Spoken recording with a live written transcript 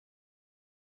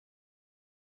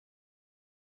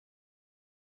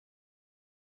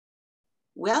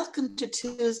Welcome to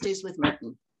Tuesdays with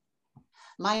Merton.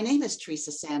 My name is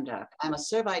Teresa Sandock. I'm a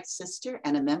Servite sister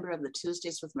and a member of the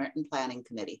Tuesdays with Merton Planning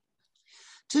Committee.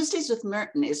 Tuesdays with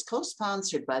Merton is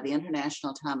co-sponsored by the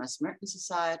International Thomas Merton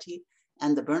Society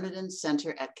and the Bernardin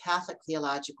Center at Catholic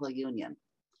Theological Union.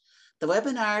 The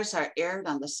webinars are aired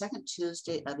on the second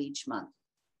Tuesday of each month.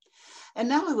 And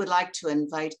now I would like to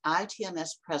invite ITMS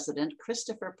President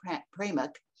Christopher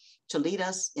Pramick to lead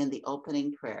us in the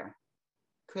opening prayer.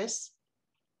 Chris?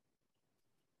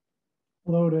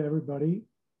 Hello to everybody,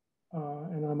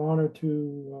 and I'm honored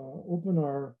to open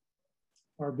our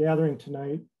gathering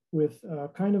tonight with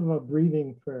kind of a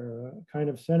breathing prayer, a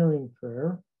kind of centering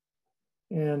prayer.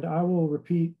 And I will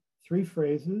repeat 3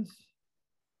 phrases,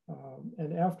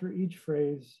 and after each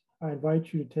phrase, I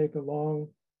invite you to take a long,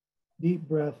 deep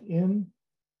breath in,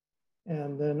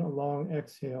 and then a long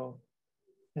exhale.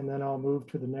 And then I'll move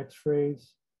to the next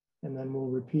phrase, and then we'll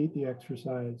repeat the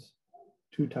exercise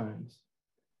 2 times.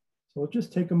 So we'll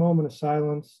just take a moment of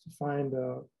silence to find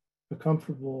a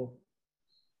comfortable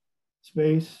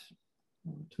space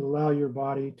to allow your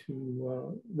body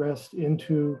to rest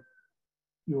into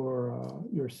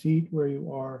your seat where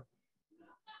you are.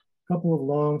 A couple of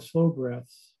long, slow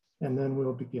breaths, and then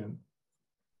we'll begin.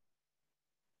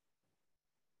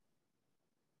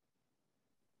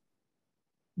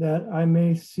 That I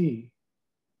may see.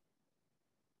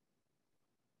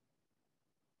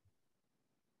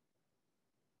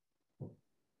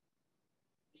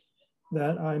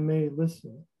 That I may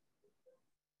listen.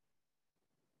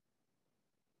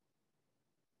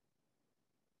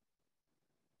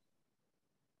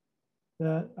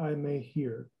 That I may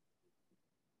hear.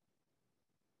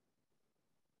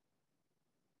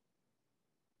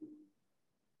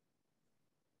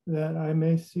 That I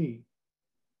may see.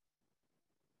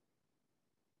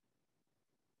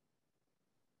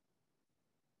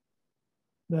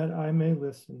 That I may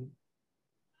listen.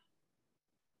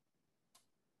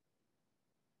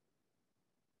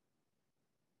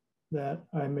 That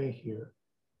I may hear.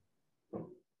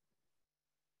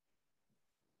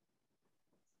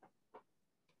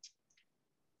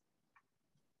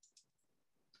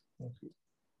 Thank you.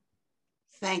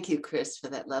 Thank you, Chris, for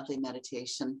that lovely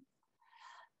meditation.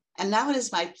 And now it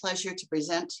is my pleasure to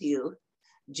present to you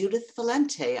Judith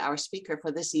Valente, our speaker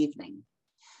for this evening.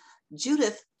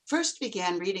 Judith first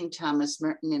began reading Thomas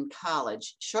Merton in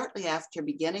college shortly after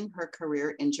beginning her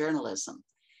career in journalism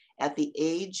at the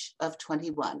age of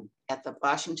 21 at the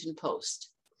Washington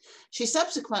Post. She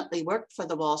subsequently worked for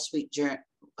the Wall Street Journal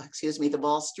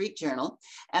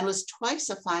and was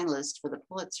twice a finalist for the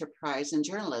Pulitzer Prize in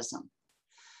Journalism.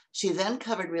 She then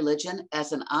covered religion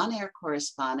as an on-air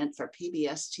correspondent for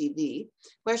PBS TV,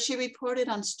 where she reported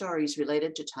on stories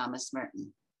related to Thomas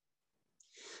Merton.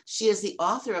 She is the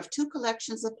author of 2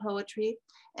 collections of poetry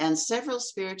and several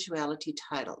spirituality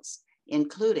titles,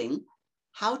 including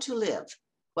How to Live,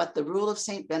 What the Rule of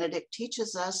St. Benedict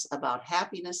Teaches Us About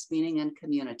Happiness, Meaning, and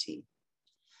Community,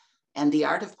 and The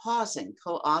Art of Pausing,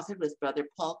 co-authored with Brother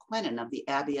Paul Quenin of the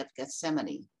Abbey of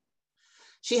Gethsemani.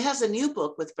 She has a new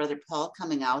book with Brother Paul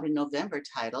coming out in November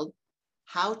titled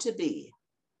How to Be.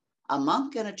 A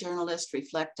monk and a journalist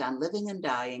reflect on living and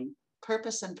dying,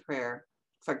 purpose and prayer,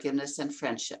 forgiveness and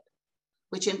friendship,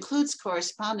 which includes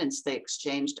correspondence they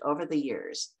exchanged over the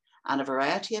years on a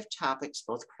variety of topics,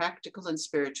 both practical and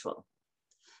spiritual.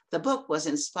 The book was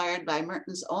inspired by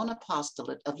Merton's own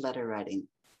apostolate of letter writing.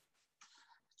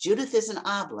 Judith is an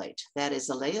oblate, that is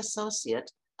a lay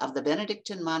associate of the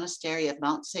Benedictine Monastery of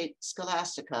Mount St.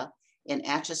 Scholastica in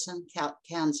Atchison,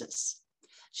 Kansas.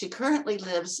 She currently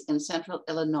lives in central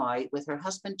Illinois with her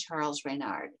husband, Charles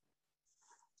Reynard.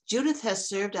 Judith has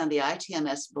served on the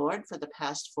ITMS board for the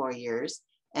past 4 years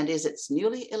and is its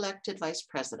newly elected vice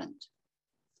president.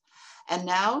 And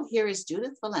now here is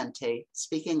Judith Valente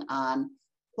speaking on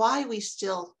why we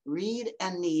still read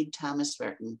and need Thomas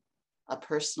Merton, a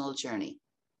personal journey.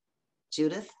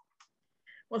 Judith?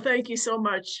 Well, thank you so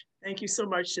much. Thank you so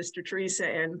much, Sister Teresa.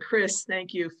 And Chris,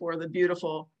 thank you for the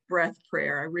beautiful breath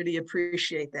prayer. I really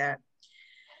appreciate that.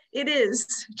 It is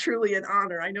truly an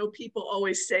honor. I know people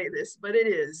always say this, but it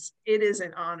is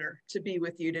an honor to be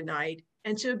with you tonight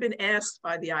and to have been asked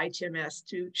by the ITMS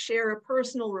to share a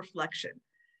personal reflection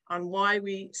on why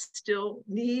we still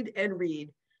need and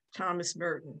read Thomas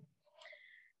Merton.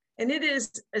 And it is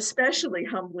especially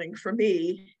humbling for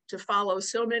me to follow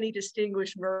so many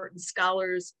distinguished Merton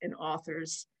scholars and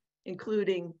authors,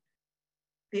 including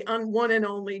the one and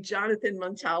only Jonathan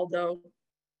Montaldo,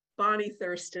 Bonnie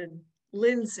Thurston,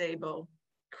 Lynn Szabo,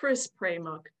 Chris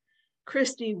Pramick,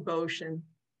 Christine Boshin,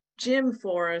 Jim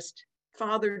Forrest,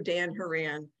 Father Dan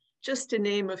Horan, just to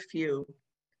name a few.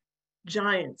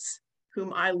 Giants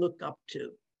whom I look up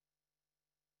to.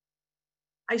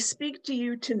 I speak to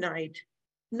you tonight,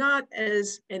 not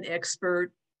as an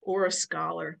expert or a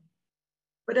scholar,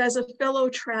 but as a fellow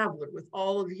traveler with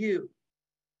all of you,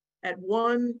 at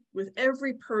one with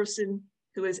every person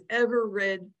who has ever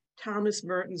read Thomas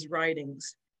Merton's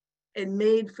writings and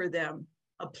made for them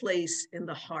a place in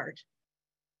the heart.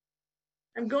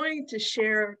 I'm going to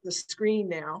share the screen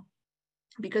now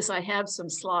because I have some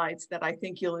slides that I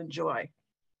think you'll enjoy.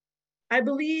 I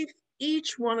believe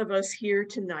each one of us here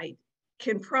tonight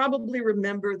can probably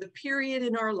remember the period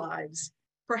in our lives,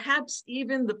 perhaps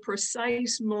even the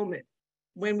precise moment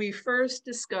when we first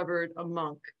discovered a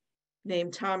monk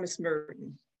named Thomas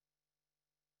Merton.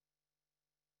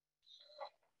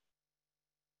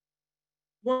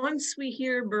 Once we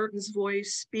hear Merton's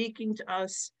voice speaking to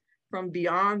us from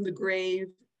beyond the grave,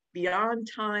 beyond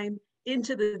time,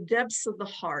 into the depths of the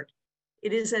heart,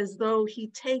 it is as though he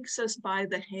takes us by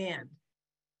the hand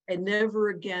and never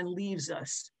again leaves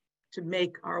us to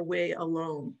make our way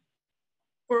alone.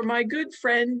 For my good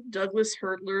friend, Douglas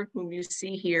Hertler, whom you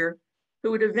see here,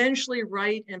 who would eventually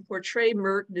write and portray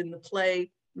Merton in the play,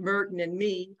 Merton and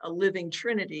Me, A Living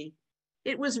Trinity,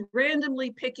 it was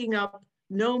randomly picking up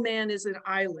No Man is an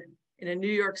Island in a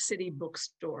New York City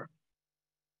bookstore.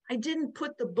 I didn't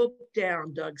put the book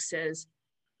down, Doug says.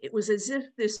 It was as if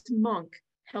this monk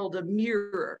held a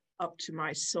mirror up to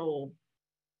my soul.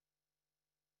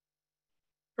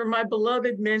 For my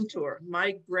beloved mentor,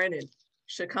 Mike Brennan,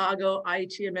 Chicago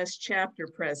ITMS chapter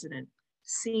president,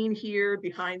 seen here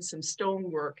behind some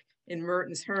stonework in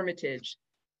Merton's Hermitage,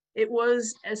 it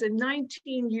was as a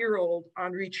 19-year-old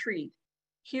on retreat,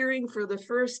 hearing for the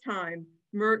first time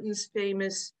Merton's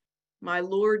famous, "My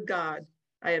Lord God,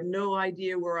 I have no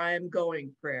idea where I am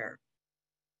going" prayer.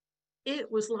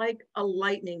 It was like a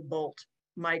lightning bolt,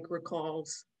 Mike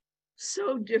recalls,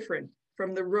 so different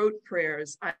from the rote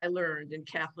prayers I learned in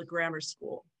Catholic grammar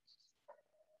school.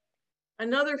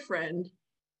 Another friend,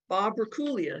 Bob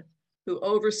Raculia, who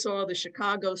oversaw the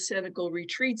Chicago Senecal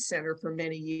Retreat Center for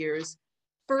many years,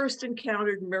 first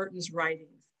encountered Merton's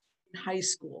writings in high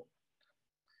school.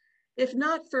 If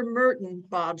not for Merton,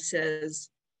 Bob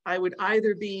says, I would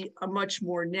either be a much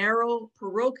more narrow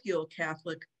parochial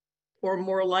Catholic or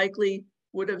more likely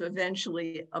would have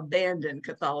eventually abandoned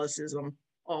Catholicism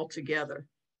altogether.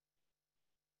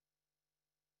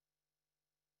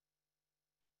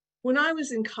 When I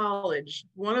was in college,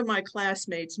 one of my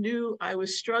classmates knew I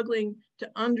was struggling to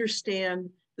understand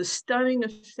the stunning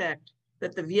effect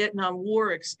that the Vietnam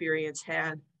War experience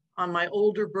had on my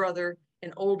older brother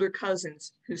and older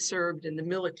cousins who served in the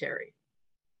military.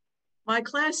 My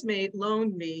classmate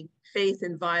loaned me Faith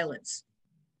and Violence,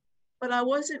 but I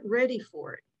wasn't ready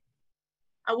for it.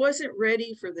 I wasn't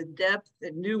ready for the depth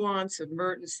and nuance of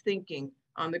Merton's thinking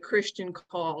on the Christian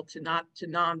call to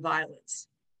nonviolence.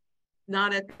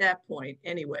 Not at that point,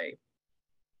 anyway.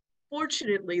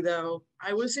 Fortunately, though,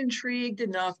 I was intrigued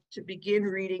enough to begin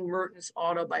reading Merton's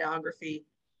autobiography,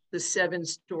 The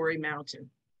Seven-Story Mountain.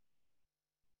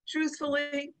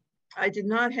 Truthfully, I did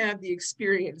not have the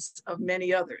experience of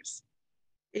many others.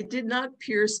 It did not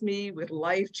pierce me with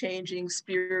life-changing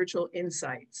spiritual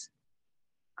insights.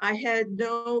 I had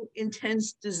no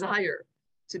intense desire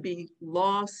to be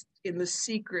lost in the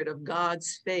secret of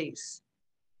God's face,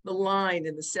 the line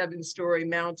in the Seven-Story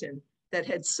Mountain that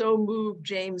had so moved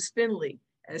James Finley,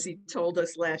 as he told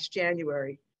us last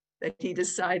January, that he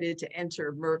decided to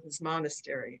enter Merton's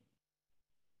monastery.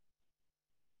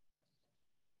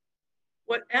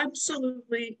 What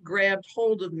absolutely grabbed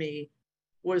hold of me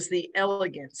was the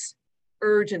elegance,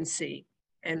 urgency,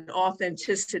 and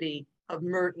authenticity of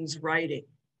Merton's writing.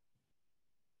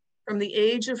 From the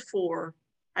age of 4,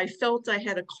 I felt I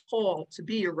had a call to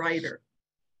be a writer.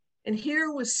 And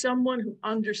here was someone who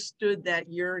understood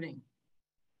that yearning,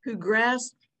 who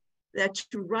grasped that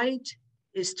to write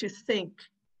is to think,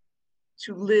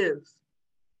 to live,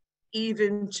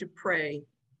 even to pray,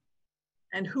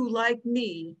 and who, like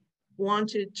me,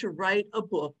 wanted to write a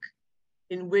book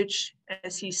in which,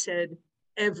 as he said,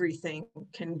 everything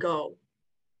can go.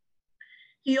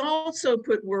 He also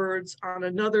put words on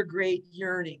another great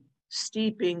yearning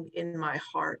steeping in my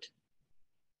heart.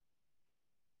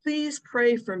 Please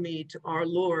pray for me to our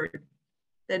Lord,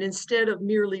 that instead of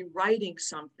merely writing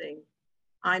something,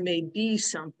 I may be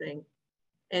something,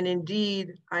 and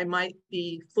indeed I might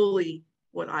be fully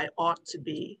what I ought to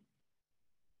be.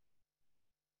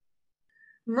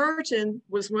 Merton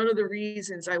was one of the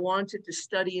reasons I wanted to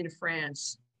study in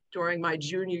France during my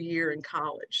junior year in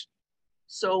college.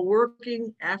 So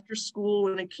working after school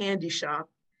in a candy shop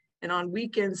and on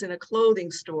weekends in a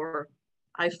clothing store,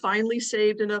 I finally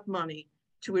saved enough money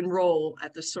to enroll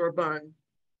at the Sorbonne.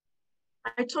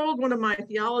 I told one of my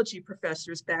theology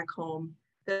professors back home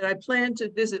that I planned to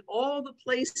visit all the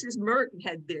places Merton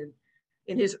had been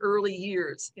in his early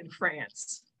years in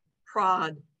France: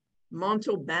 Prague,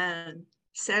 Montauban,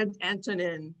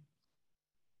 Saint-Antonin.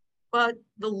 But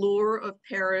the lure of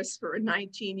Paris for a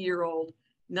 19-year-old,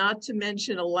 not to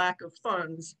mention a lack of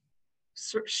funds,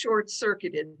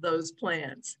 short-circuited those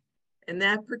plans. And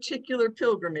that particular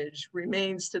pilgrimage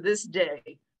remains to this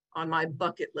day on my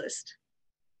bucket list.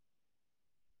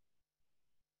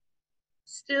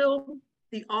 Still,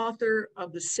 the author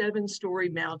of The 7-Storey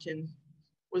Mountain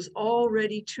was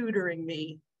already tutoring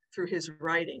me through his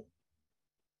writing.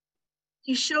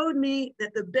 He showed me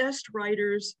that the best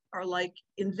writers are like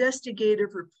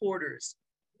investigative reporters,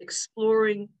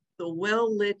 exploring the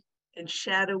well-lit and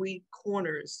shadowy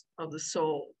corners of the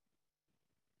soul.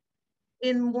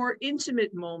 In more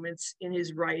intimate moments in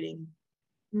his writing,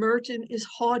 Merton is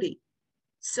haughty,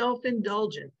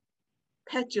 self-indulgent,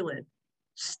 petulant,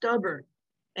 stubborn,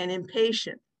 and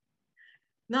impatient.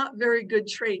 Not very good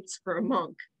traits for a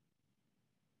monk,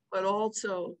 but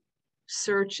also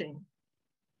searching,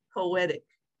 poetic,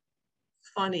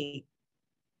 funny,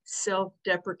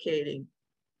 self-deprecating,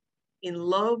 in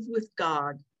love with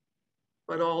God,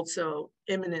 but also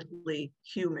eminently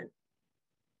human.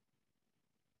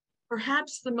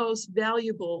 Perhaps the most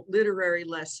valuable literary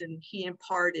lesson he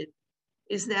imparted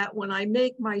is that when I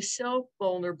make myself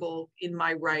vulnerable in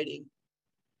my writing,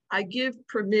 I give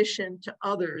permission to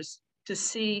others to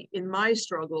see in my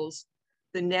struggles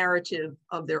the narrative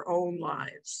of their own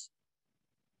lives.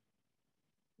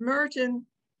 Merton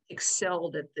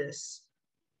excelled at this.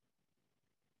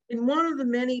 In one of the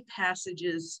many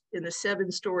passages in The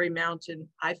 7-Storey Mountain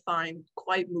I find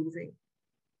quite moving,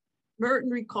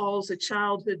 Merton recalls a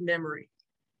childhood memory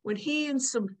when he and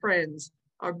some friends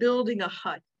are building a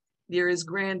hut near his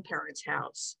grandparents'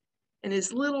 house, and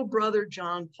his little brother,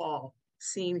 John Paul,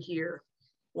 seen here,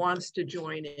 wants to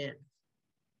join in.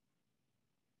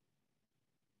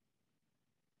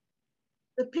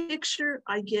 The picture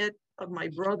I get of my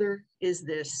brother is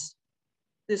this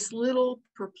little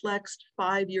perplexed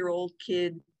 5-year-old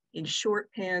kid in short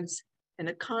pants and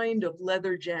a kind of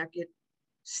leather jacket,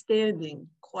 standing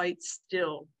quite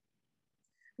still.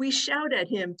 We shout at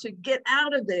him to get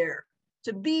out of there,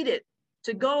 to beat it,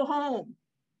 to go home,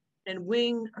 and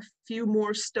wing a few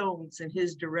more stones in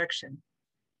his direction.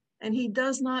 And he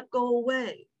does not go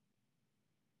away.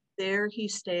 There he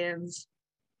stands,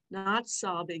 not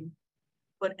sobbing,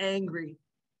 but angry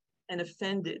and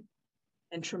offended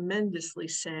and tremendously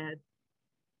sad.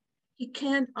 He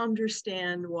can't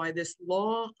understand why this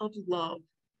law of love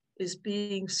is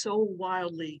being so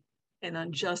wildly and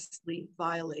unjustly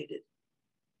violated.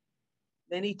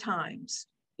 Many times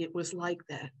it was like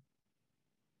that.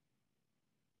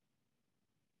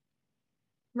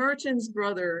 Merton's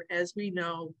brother, as we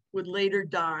know, would later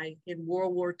die in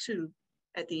World War II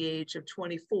at the age of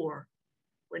 24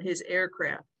 when his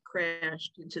aircraft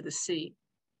crashed into the sea.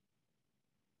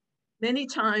 Many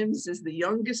times as the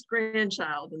youngest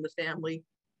grandchild in the family,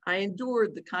 I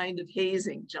endured the kind of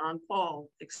hazing John Paul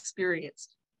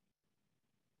experienced.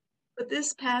 But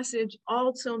this passage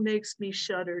also makes me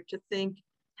shudder to think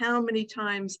how many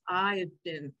times I have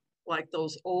been like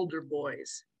those older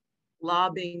boys,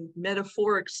 lobbing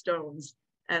metaphoric stones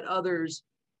at others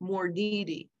more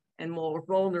needy and more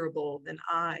vulnerable than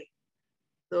I,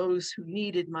 those who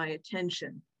needed my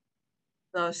attention,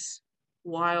 thus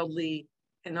wildly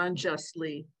and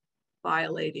unjustly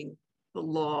violating the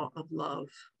law of love.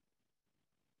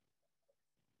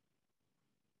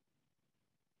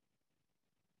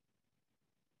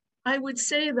 I would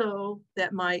say, though,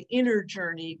 that my inner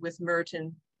journey with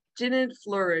Merton didn't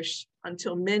flourish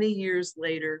until many years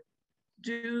later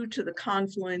due to the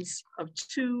confluence of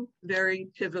two very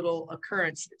pivotal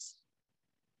occurrences.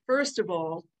 First of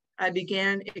all, I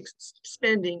began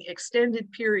spending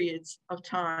extended periods of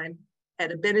time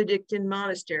at a Benedictine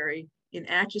monastery in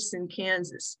Atchison,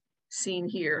 Kansas, seen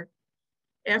here,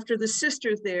 after the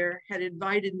sisters there had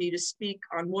invited me to speak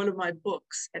on one of my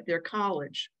books at their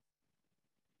college.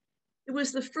 It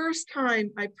was the first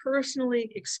time I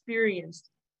personally experienced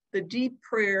the deep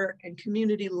prayer and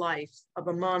community life of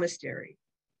a monastery.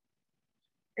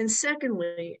 And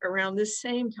secondly, around this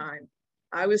same time,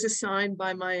 I was assigned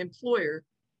by my employer,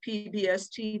 PBS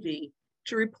TV,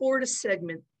 to report a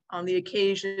segment on the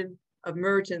occasion of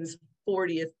Merton's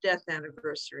 40th death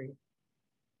anniversary.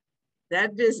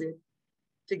 That visit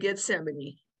to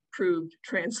Gethsemane proved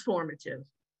transformative.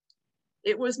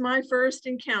 It was my first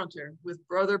encounter with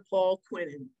Brother Paul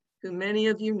Quinnen, who many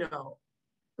of you know,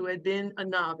 who had been a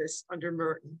novice under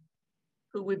Merton.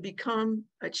 who would become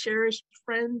a cherished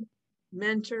friend,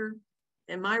 mentor,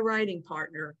 and my writing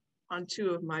partner on 2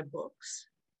 of my books.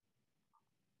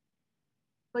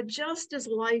 But just as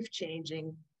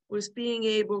life-changing was being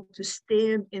able to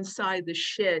stand inside the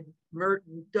shed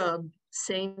Merton dubbed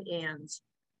St. Anne's,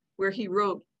 where he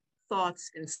wrote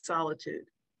Thoughts in Solitude.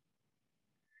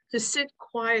 To sit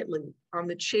quietly on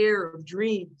the chair of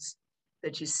dreams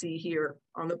that you see here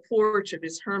on the porch of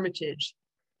his hermitage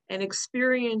and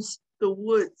experience the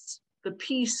woods, the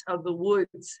peace of the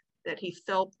woods that he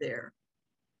felt there.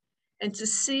 And to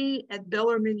see at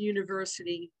Bellarmine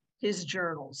University his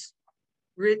journals,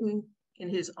 written in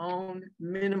his own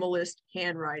minimalist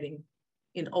handwriting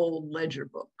in old ledger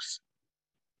books.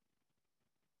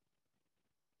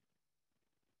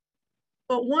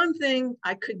 But one thing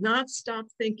I could not stop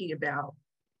thinking about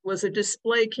was a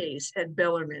display case at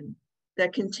Bellarmine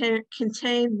that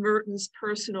contained Merton's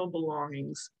personal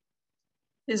belongings,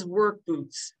 his work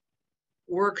boots,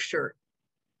 work shirt,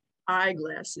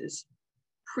 eyeglasses,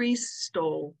 priest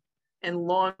stole, and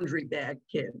laundry bag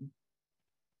pin.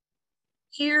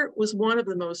 Here was one of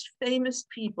the most famous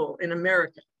people in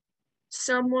America,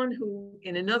 someone who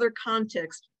in another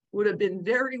context would have been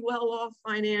very well off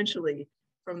financially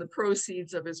from the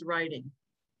proceeds of his writing.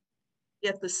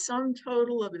 Yet the sum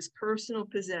total of his personal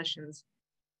possessions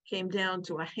came down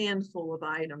to a handful of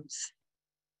items.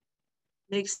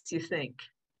 Makes you think.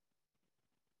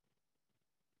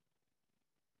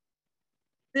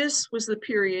 This was the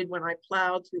period when I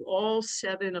plowed through all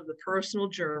 7 of the personal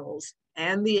journals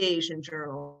and the Asian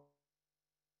journal,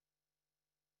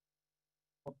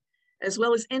 as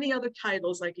well as any other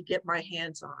titles I could get my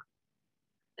hands on.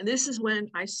 And this is when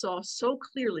I saw so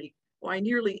clearly why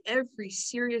nearly every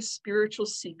serious spiritual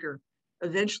seeker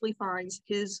eventually finds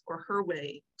his or her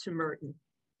way to Merton.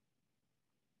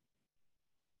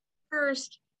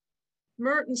 First,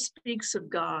 Merton speaks of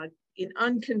God in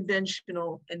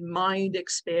unconventional and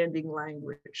mind-expanding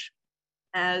language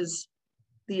as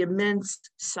the immense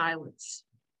silence,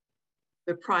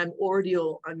 the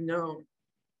primordial unknown,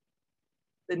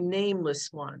 the nameless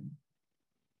one,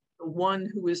 the one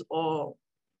who is all,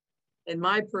 and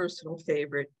my personal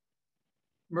favorite,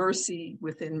 mercy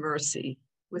within mercy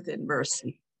within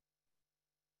mercy.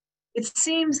 It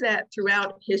seems that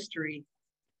throughout history,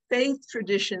 faith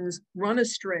traditions run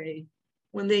astray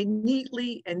when they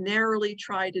neatly and narrowly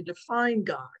try to define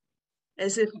God,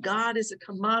 as if God is a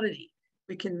commodity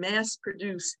we can mass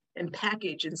produce and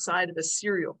package inside of a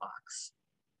cereal box.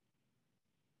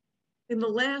 In the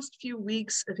last few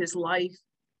weeks of his life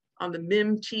on the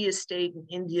Mim tea estate in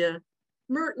India,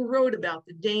 Merton wrote about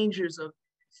the dangers of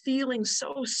feeling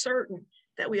so certain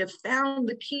that we have found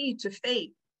the key to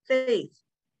faith,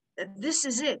 that this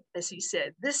is it, as he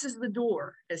said, this is the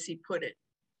door, as he put it.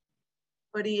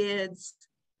 But he adds,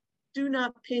 do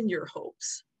not pin your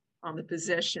hopes on the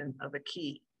possession of a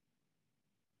key.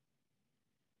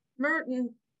 Merton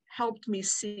helped me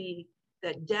see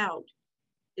that doubt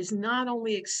is not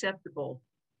only acceptable,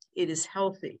 it is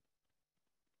healthy.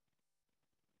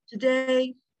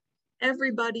 Today,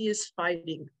 everybody is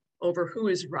fighting over who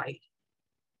is right,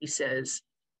 he says.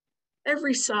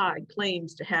 Every side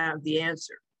claims to have the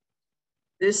answer.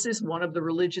 This is one of the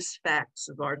religious facts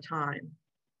of our time.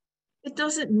 It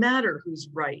doesn't matter who's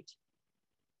right.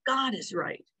 God is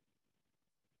right.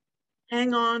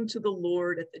 Hang on to the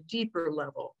Lord at the deeper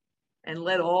level and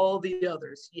let all the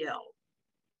others yell.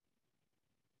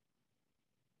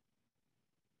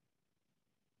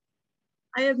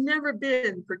 I have never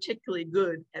been particularly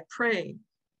good at praying,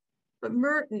 but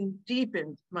Merton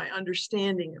deepened my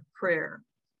understanding of prayer.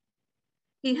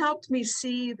 He helped me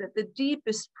see that the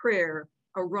deepest prayer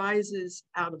arises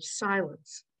out of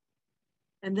silence,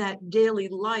 and that daily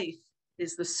life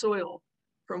is the soil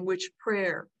from which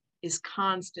prayer is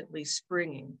constantly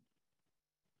springing.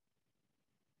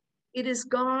 It is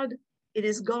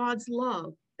God's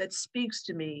love that speaks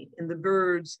to me in the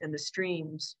birds and the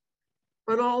streams,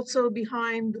 but also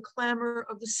behind the clamor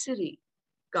of the city.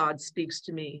 God speaks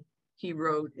to me, he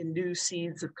wrote in New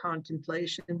Seeds of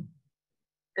Contemplation.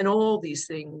 And all these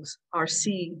things are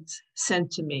seeds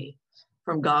sent to me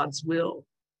from God's will.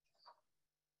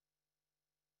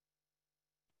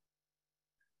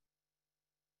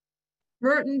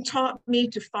 Merton taught me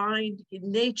to find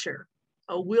in nature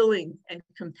a willing and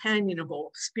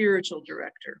companionable spiritual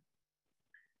director.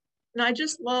 And I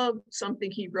just love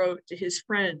something he wrote to his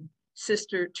friend,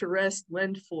 Sister Therese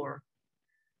Lendfor,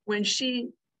 when she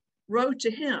wrote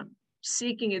to him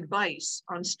seeking advice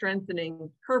on strengthening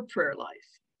her prayer life.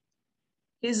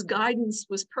 His guidance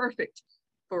was perfect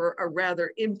for a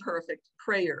rather imperfect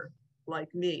prayer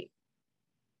like me.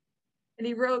 And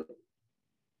he wrote,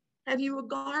 Have you a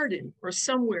garden or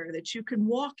somewhere that you can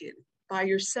walk in by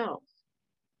yourself?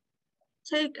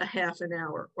 Take a half an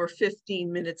hour or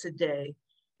 15 minutes a day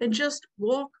and just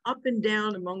walk up and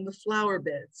down among the flower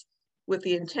beds with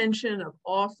the intention of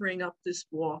offering up this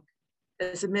walk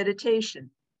as a meditation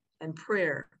and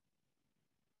prayer.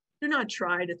 Do not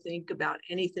try to think about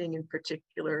anything in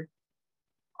particular.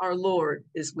 Our Lord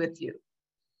is with you.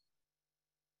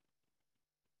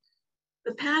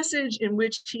 The passage in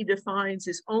which he defines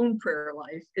his own prayer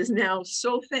life is now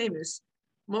so famous,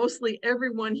 mostly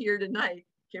everyone here tonight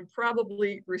can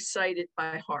probably recite it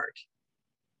by heart.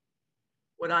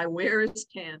 What I wear is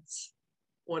pants,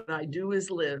 what I do is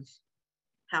live,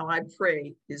 how I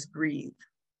pray is breathe.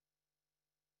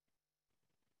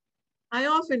 I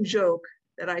often joke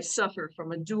that I suffer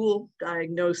from a dual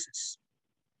diagnosis,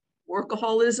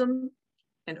 workaholism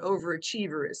and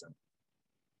overachieverism.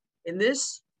 In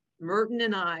this, Merton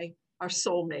and I are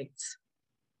soulmates.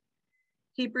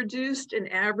 He produced an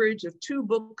average of 2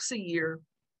 books a year,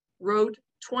 wrote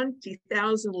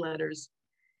 20,000 letters,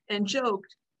 and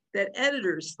joked that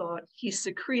editors thought he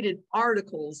secreted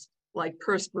articles like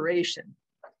perspiration.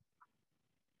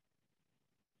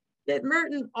 Yet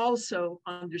Merton also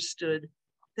understood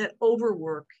that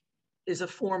overwork is a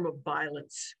form of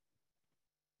violence,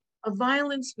 a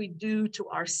violence we do to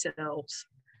ourselves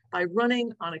by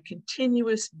running on a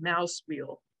continuous mouse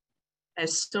wheel,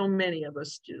 as so many of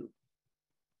us do.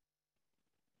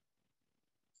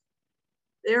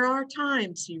 There are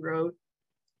times, he wrote,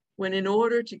 when in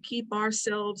order to keep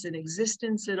ourselves in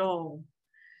existence at all,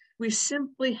 we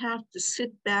simply have to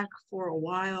sit back for a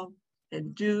while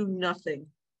and do nothing.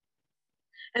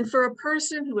 And for a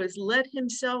person who has let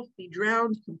himself be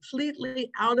drowned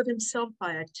completely out of himself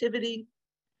by activity,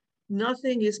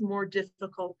 nothing is more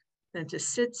difficult than to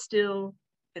sit still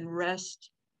and rest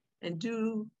and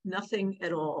do nothing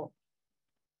at all.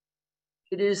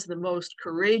 It is the most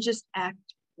courageous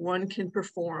act one can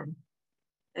perform,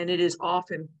 and it is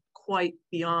often quite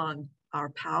beyond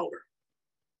our power.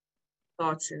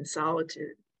 Thoughts in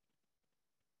Solitude.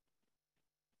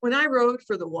 When I wrote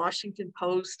for the Washington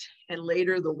Post and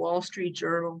later the Wall Street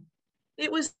Journal,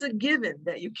 it was a given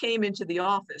that you came into the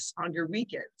office on your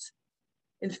weekends.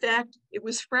 In fact, it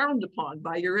was frowned upon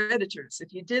by your editors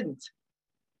if you didn't.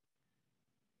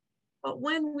 But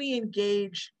when we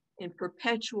engage in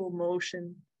perpetual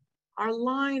motion, our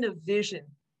line of vision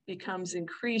becomes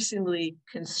increasingly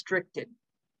constricted.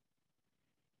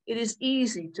 It is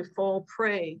easy to fall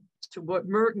prey to what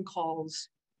Merton calls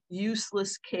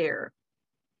useless care,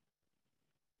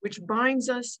 which binds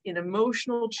us in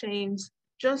emotional chains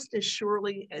just as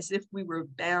surely as if we were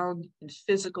bound in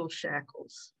physical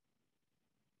shackles.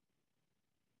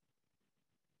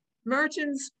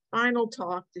 Merton's final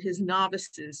talk to his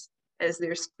novices as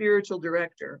their spiritual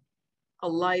director, A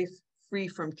Life Free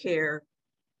from Care,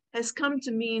 has come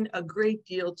to mean a great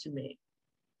deal to me.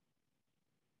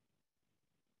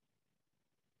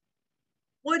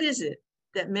 What is it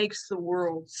that makes the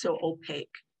world so opaque?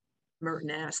 Merton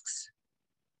asks.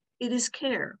 It is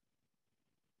care.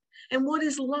 And what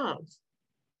is love?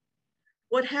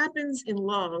 What happens in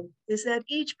love is that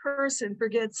each person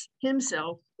forgets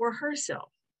himself or herself.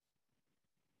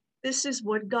 This is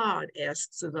what God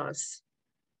asks of us,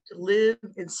 to live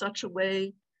in such a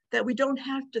way that we don't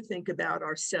have to think about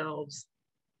ourselves.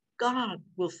 God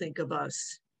will think of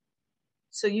us.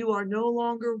 So you are no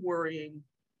longer worrying,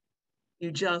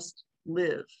 you just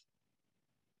live.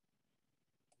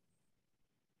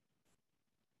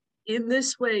 In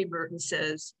this way, Merton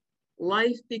says,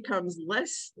 life becomes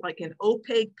less like an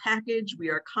opaque package we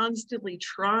are constantly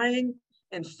trying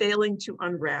and failing to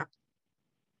unwrap.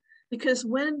 Because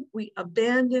when we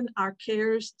abandon our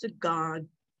cares to God,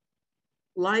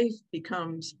 life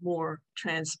becomes more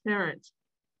transparent.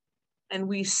 And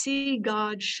we see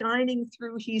God shining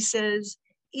through, he says,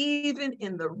 even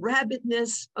in the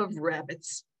rabbitness of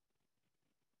rabbits.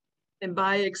 And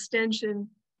by extension,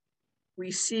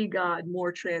 we see God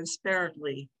more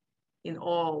transparently in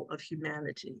all of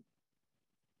humanity.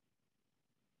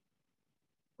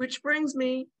 Which brings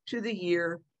me to the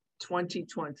year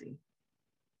 2020.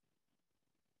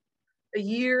 A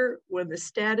year when the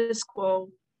status quo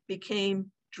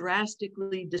became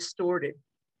drastically distorted,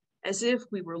 as if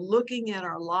we were looking at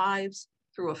our lives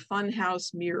through a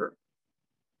funhouse mirror,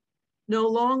 no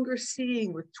longer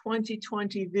seeing with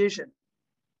 2020 vision,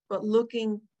 but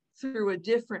looking through a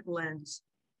different lens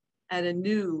at a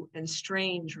new and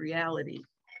strange reality.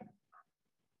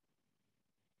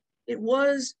 It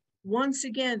was once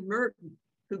again Merton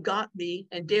who got me,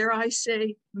 and dare I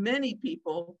say, many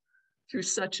people, through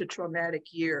such a traumatic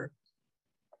year.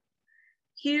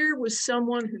 Here was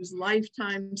someone whose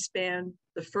lifetime spanned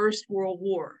the First World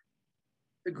War,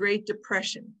 the Great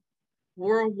Depression,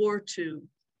 World War II,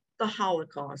 the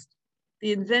Holocaust,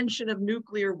 the invention of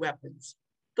nuclear weapons,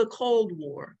 the Cold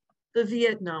War, the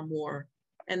Vietnam War,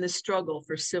 and the struggle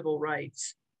for civil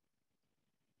rights.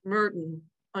 Merton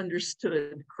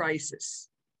understood crisis.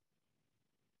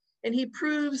 And he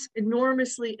proves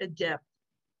enormously adept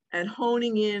at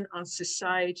honing in on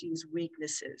society's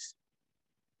weaknesses.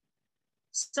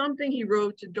 Something he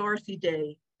wrote to Dorothy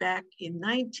Day back in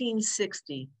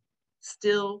 1960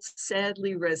 still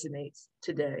sadly resonates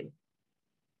today.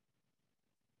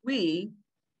 We,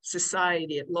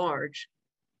 society at large,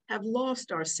 have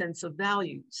lost our sense of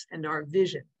values and our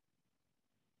vision.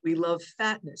 We love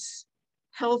fatness,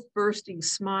 health-bursting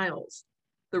smiles,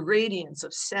 the radiance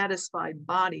of satisfied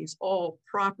bodies, all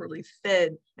properly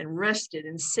fed and rested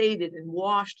and sated and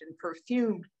washed and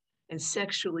perfumed and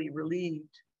sexually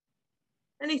relieved.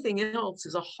 Anything else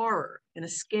is a horror and a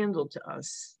scandal to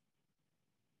us.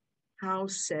 How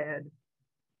sad,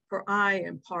 for I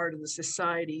am part of the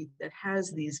society that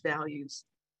has these values,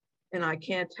 and I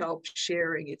can't help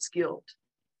sharing its guilt,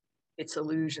 its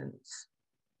illusions.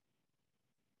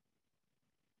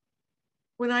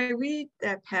 When I read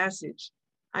that passage,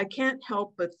 I can't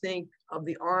help but think of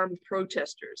the armed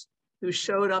protesters who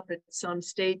showed up at some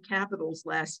state capitals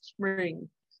last spring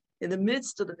in the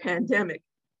midst of the pandemic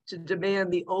to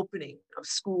demand the opening of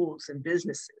schools and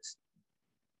businesses.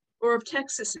 Or of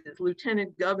Texas's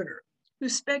lieutenant governor, who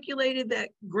speculated that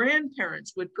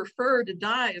grandparents would prefer to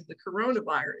die of the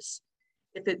coronavirus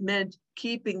if it meant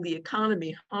keeping the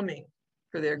economy humming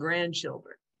for their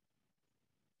grandchildren.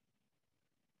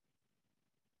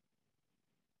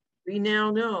 We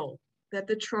now know that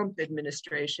the Trump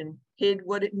administration hid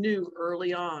what it knew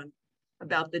early on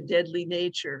about the deadly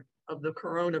nature of the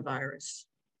coronavirus.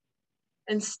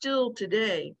 And still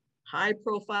today,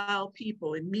 high-profile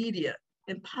people in media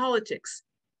and politics,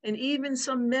 and even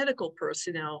some medical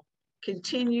personnel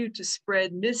continue to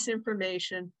spread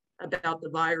misinformation about the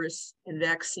virus and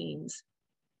vaccines.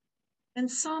 And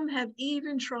some have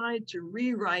even tried to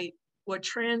rewrite what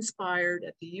transpired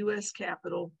at the US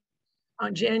Capitol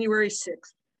on January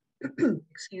 6th,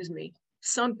 excuse me,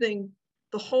 something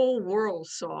the whole world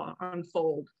saw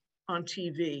unfold on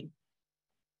TV.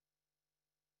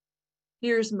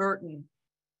 Here's Merton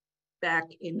back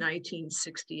in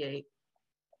 1968.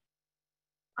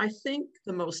 I think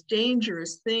the most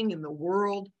dangerous thing in the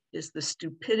world is the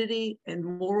stupidity and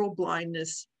moral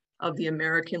blindness of the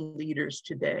American leaders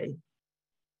today.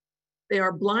 They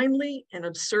are blindly and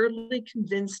absurdly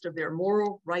convinced of their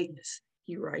moral rightness,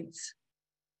 he writes,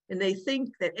 and they think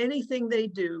that anything they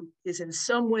do is in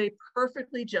some way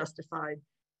perfectly justified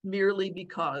merely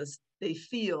because they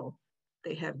feel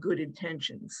they have good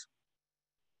intentions.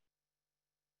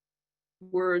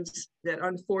 Words that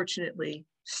unfortunately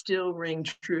still ring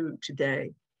true today.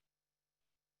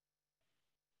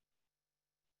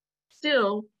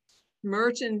 Still,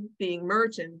 Merton being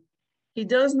Merton, he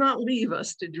does not leave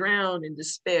us to drown in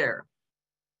despair.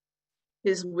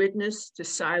 His witness to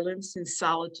silence and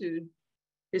solitude,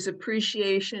 his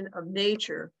appreciation of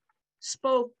nature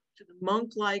spoke to the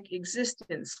monk-like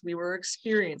existence we were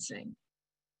experiencing.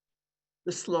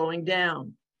 The slowing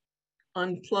down,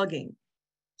 unplugging,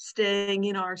 staying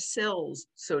in our cells,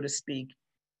 so to speak,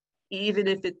 even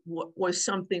if it was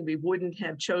something we wouldn't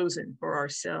have chosen for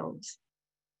ourselves.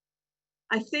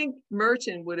 I think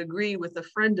Merton would agree with a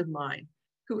friend of mine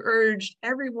who urged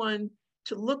everyone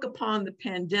to look upon the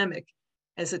pandemic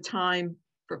as a time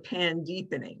for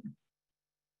pan-deepening.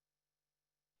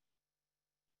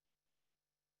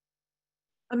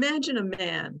 Imagine a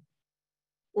man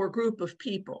or group of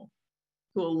people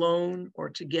who alone or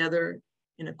together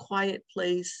in a quiet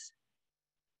place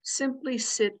simply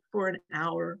sit for an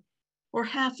hour or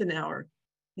half an hour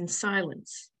in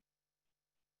silence.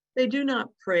 They do not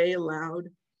pray aloud.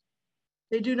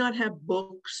 They do not have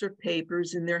books or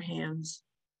papers in their hands.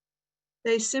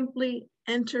 They simply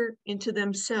enter into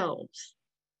themselves,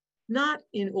 not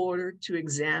in order to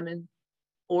examine,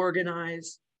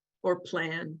 organize, or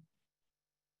plan,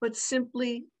 but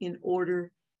simply in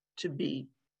order to be.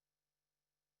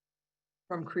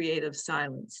 From Creative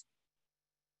Silence.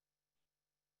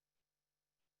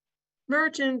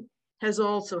 Merton has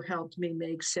also helped me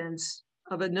make sense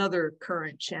of another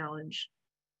current challenge.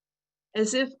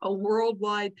 As if a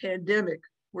worldwide pandemic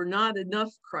were not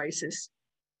enough crisis,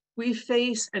 we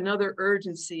face another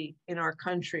urgency in our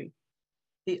country,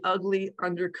 the ugly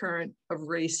undercurrent of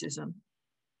racism,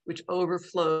 which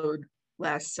overflowed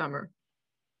last summer.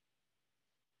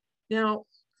 Now,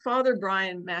 Father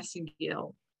Brian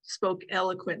Massingale spoke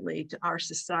eloquently to our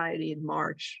society in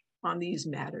March on these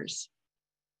matters.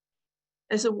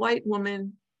 As a white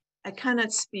woman, I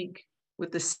cannot speak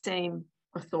with the same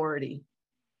authority.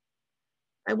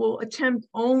 I will attempt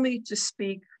only to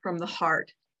speak from the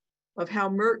heart of how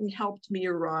Merton helped me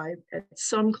arrive at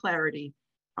some clarity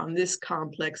on this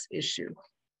complex issue.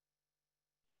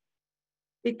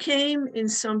 It came in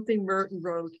something Merton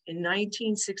wrote in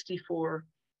 1964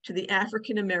 to the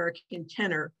African-American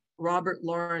tenor Robert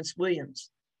Lawrence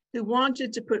Williams, who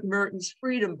wanted to put Merton's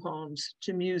freedom poems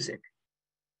to music.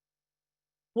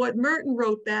 What Merton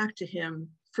wrote back to him,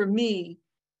 for me,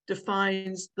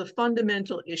 defines the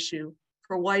fundamental issue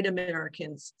for white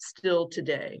Americans still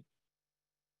today.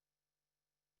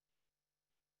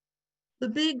 The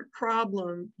big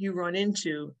problem you run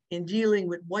into in dealing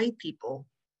with white people,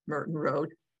 Merton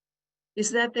wrote,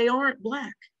 is that they aren't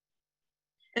Black.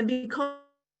 And because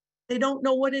they don't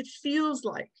know what it feels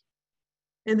like,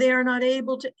 and they are not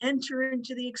able to enter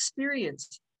into the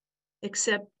experience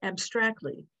except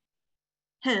abstractly.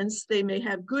 Hence, they may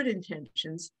have good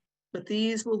intentions, but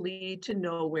these will lead to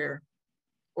nowhere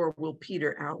or will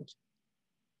peter out.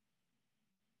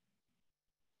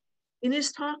 In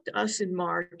his talk to us in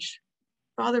March,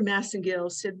 Father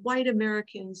Massengale said white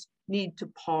Americans need to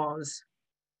pause.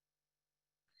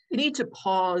 They need to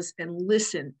pause and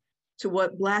listen to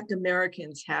what Black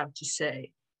Americans have to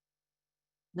say,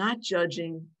 not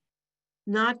judging,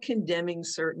 not condemning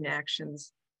certain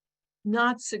actions,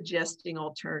 not suggesting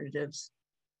alternatives,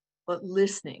 but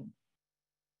listening,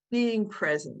 being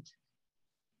present.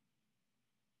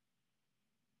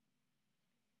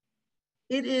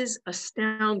 It is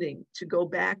astounding to go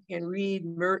back and read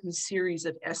Merton's series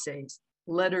of essays,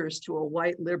 Letters to a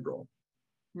White Liberal,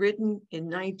 written in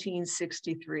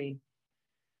 1963.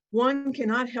 One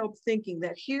cannot help thinking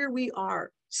that here we are,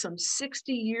 some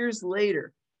 60 years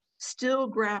later, still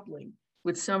grappling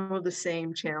with some of the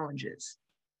same challenges.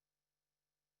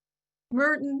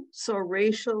 Merton saw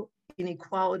racial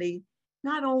inequality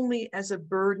not only as a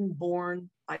burden borne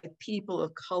by people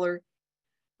of color,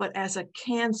 but as a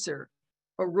cancer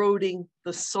eroding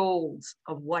the souls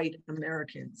of white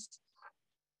Americans.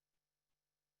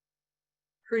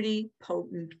 Pretty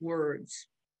potent words.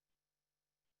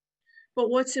 But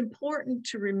what's important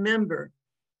to remember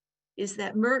is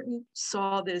that Merton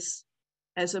saw this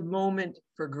as a moment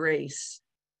for grace.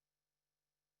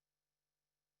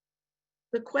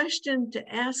 The question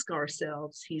to ask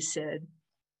ourselves, he said,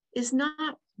 is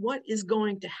not what is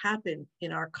going to happen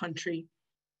in our country,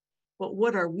 but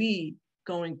what are we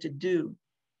going to do?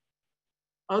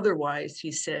 Otherwise,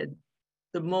 he said,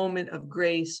 the moment of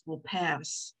grace will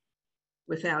pass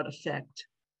without effect.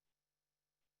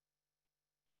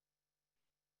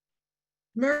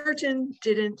 Merton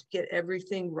didn't get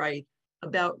everything right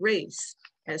about race,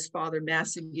 as Father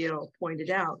Massengale pointed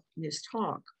out in his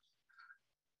talk,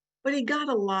 but he got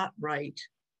a lot right.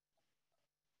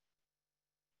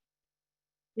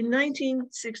 In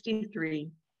 1963,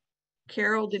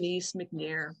 Carol Denise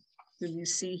McNair, who you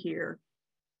see here,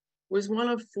 was one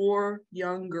of 4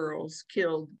 young girls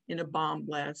killed in a bomb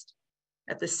blast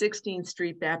at the 16th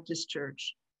Street Baptist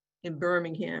Church in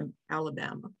Birmingham,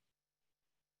 Alabama.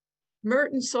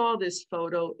 Merton saw this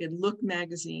photo in Look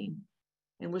magazine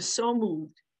and was so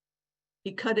moved,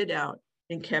 he cut it out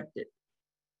and kept it.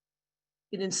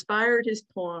 It inspired his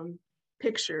poem,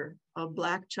 Picture of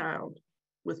Black Child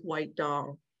with White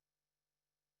Doll.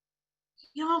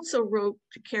 He also wrote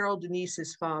to Carol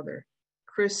Denise's father,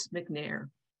 Chris McNair,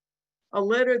 a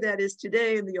letter that is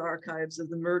today in the archives of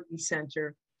the Merton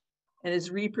Center and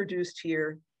is reproduced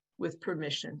here with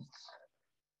permission.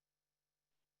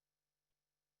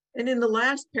 And in the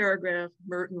last paragraph,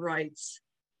 Merton writes,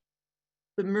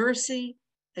 the mercy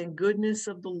and goodness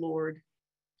of the Lord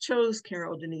chose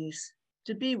Carol Denise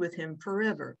to be with him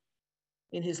forever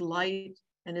in his light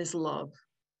and his love.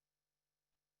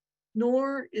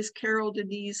 Nor is Carol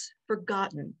Denise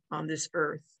forgotten on this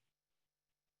earth.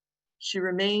 She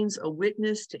remains a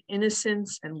witness to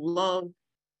innocence and love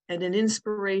and an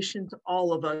inspiration to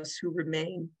all of us who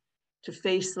remain to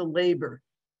face the labor,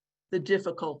 the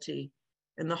difficulty,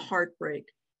 and the heartbreak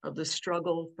of the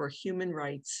struggle for human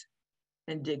rights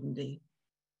and dignity.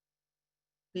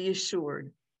 Be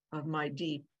assured of my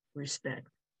deep respect.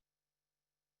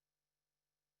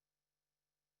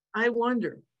 I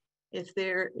wonder if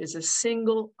there is a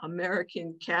single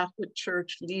American Catholic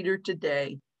Church leader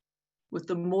today with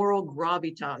the moral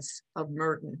gravitas of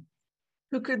Merton,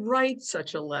 who could write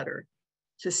such a letter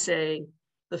to, say,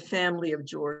 the family of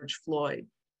George Floyd,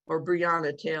 or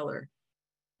Breonna Taylor,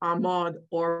 Ahmaud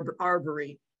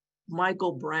Arbery,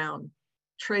 Michael Brown,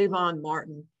 Trayvon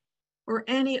Martin, or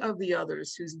any of the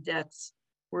others whose deaths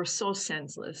were so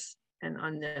senseless and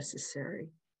unnecessary.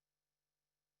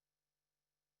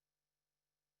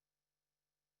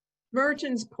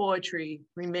 Merton's poetry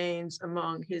remains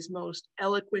among his most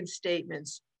eloquent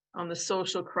statements on the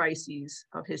social crises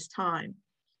of his time.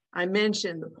 I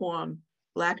mentioned the poem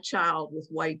Black Child with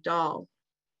White Doll,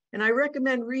 and I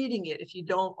recommend reading it if you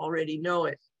don't already know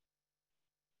it.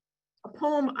 A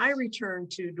poem I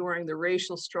returned to during the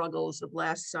racial struggles of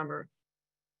last summer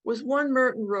was one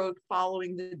Merton wrote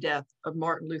following the death of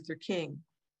Martin Luther King.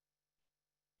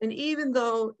 And even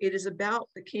though it is about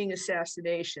the King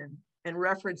assassination and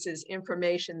references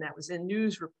information that was in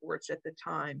news reports at the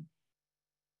time,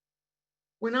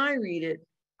 when I read it,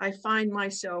 I find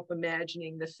myself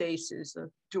imagining the faces of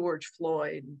George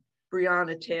Floyd,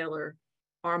 Breonna Taylor,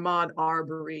 Ahmaud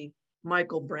Arbery,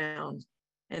 Michael Brown,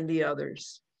 and the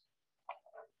others.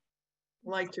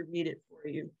 I'd like to read it for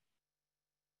you.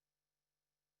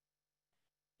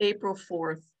 April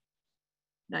 4th,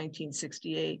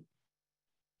 1968.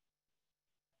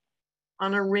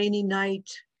 On a rainy night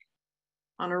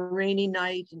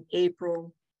in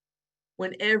April,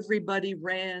 when everybody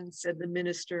ran, said the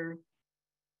minister,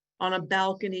 on a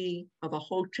balcony of a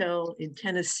hotel in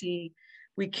Tennessee,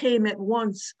 we came at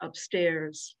once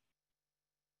upstairs.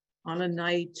 On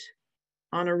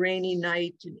a rainy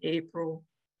night in April,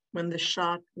 when the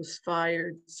shot was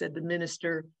fired, said the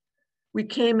minister, we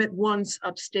came at once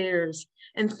upstairs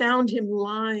and found him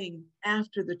lying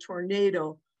after the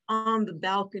tornado on the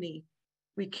balcony.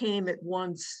 We came at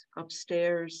once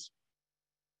upstairs.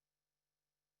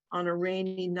 On a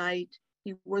rainy night,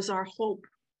 he was our hope,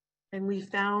 and we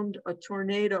found a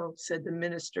tornado, said the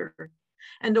minister,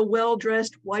 and a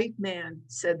well-dressed white man,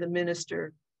 said the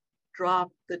minister,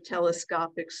 dropped the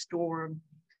telescopic storm.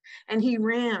 And he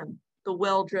ran, the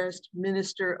well-dressed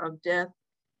minister of death.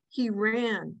 He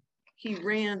ran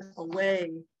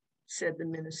away, said the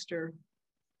minister.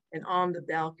 And on the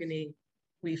balcony,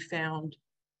 we found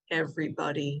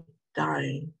everybody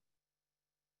dying.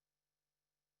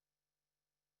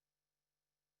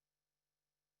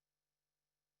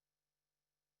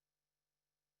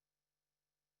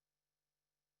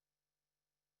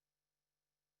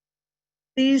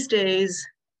 These days,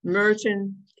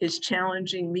 Merton is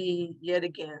challenging me yet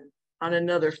again on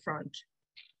another front.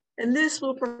 And this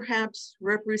will perhaps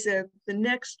represent the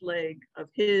next leg of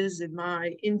his and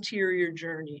my interior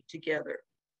journey together.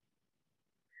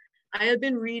 I have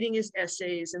been reading his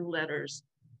essays and letters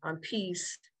on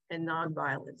peace and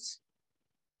nonviolence.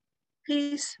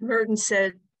 Peace, Merton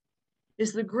said,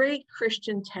 is the great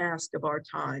Christian task of our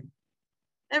time.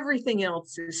 Everything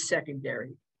else is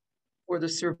secondary, for the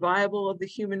survival of the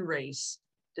human race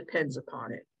depends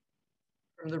upon it,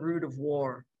 from the root of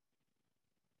war.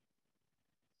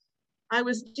 I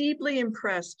was deeply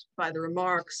impressed by the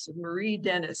remarks of Marie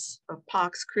Dennis of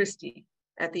Pax Christi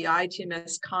at the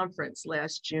ITMS conference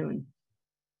last June.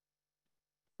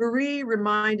 Marie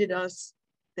reminded us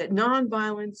that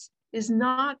nonviolence is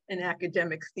not an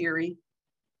academic theory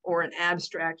or an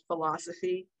abstract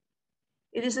philosophy.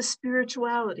 It is a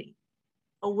spirituality,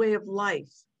 a way of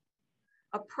life,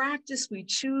 a practice we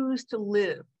choose to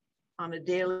live on a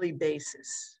daily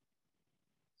basis.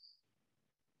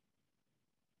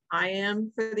 I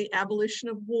am for the abolition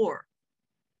of war,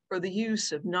 for the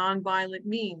use of nonviolent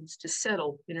means to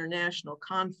settle international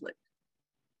conflict,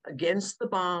 against the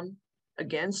bomb,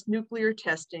 against nuclear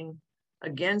testing,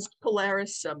 against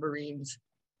Polaris submarines,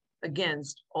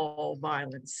 against all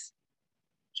violence.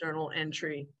 Journal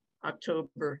entry,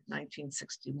 October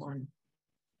 1961.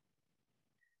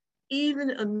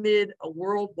 Even amid a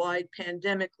worldwide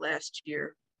pandemic last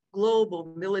year,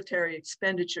 global military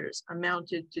expenditures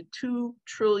amounted to $2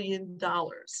 trillion.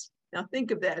 Now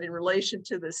think of that in relation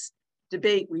to this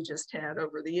debate we just had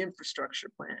over the infrastructure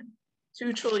plan.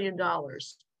 $2 trillion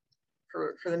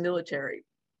for the military.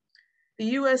 The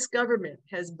US government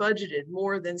has budgeted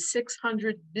more than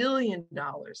 $600 billion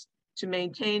to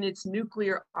maintain its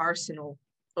nuclear arsenal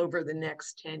over the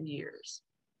next 10 years.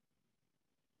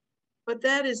 But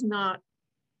that is not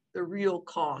the real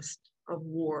cost of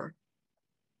war.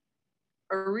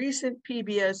 A recent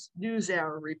PBS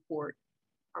NewsHour report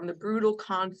on the brutal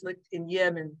conflict in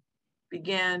Yemen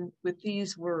began with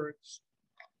these words: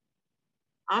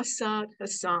 Assad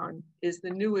Hassan is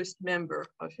the newest member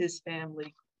of his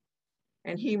family,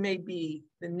 and he may be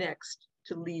the next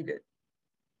to leave it.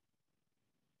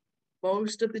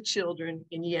 Most of the children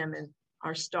in Yemen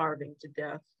are starving to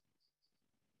death.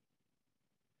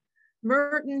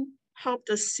 Merton helped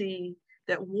us see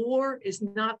that war is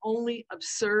not only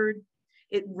absurd,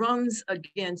 it runs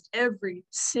against every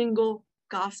single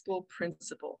gospel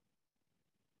principle.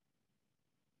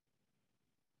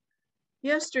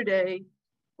 Yesterday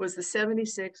was the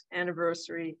 76th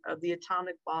anniversary of the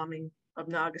atomic bombing of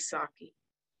Nagasaki.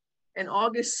 And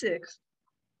August 6th,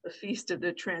 the Feast of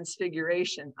the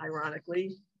Transfiguration,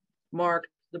 ironically, marked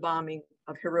the bombing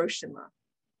of Hiroshima.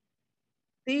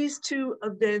 These two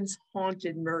events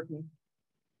haunted Merton,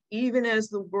 even as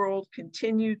the world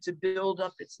continued to build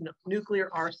up its nuclear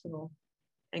arsenal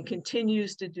and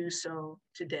continues to do so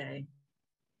today.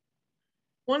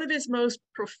 One of his most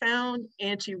profound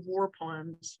anti-war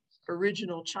poems,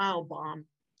 Original Child Bomb,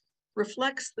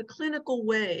 reflects the clinical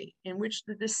way in which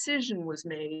the decision was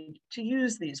made to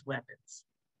use these weapons.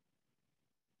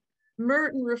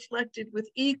 Merton reflected with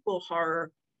equal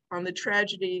horror on the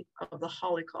tragedy of the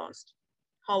Holocaust.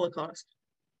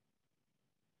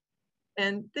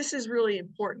 And this is really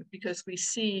important because we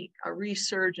see a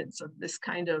resurgence of this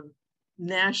kind of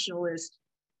nationalist,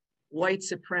 white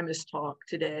supremacist talk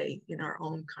today in our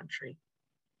own country.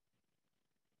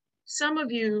 Some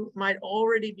of you might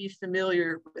already be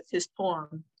familiar with his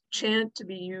poem, Chant to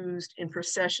be Used in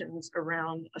Processions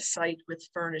Around a Site with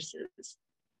Furnaces.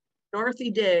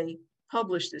 Dorothy Day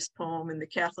published this poem in the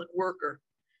Catholic Worker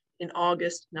in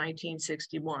August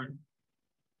 1961.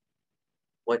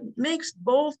 What makes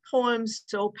both poems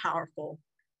so powerful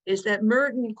is that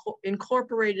Merton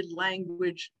incorporated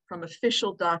language from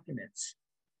official documents.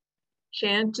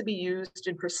 Chant to be Used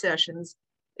in Processions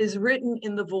is written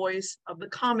in the voice of the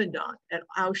commandant at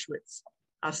Auschwitz,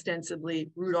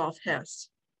 ostensibly Rudolf Hess.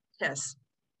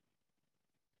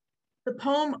 The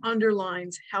poem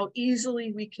underlines how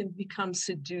easily we can become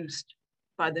seduced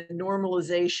by the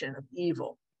normalization of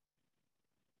evil.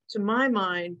 To my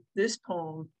mind, this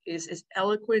poem is as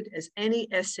eloquent as any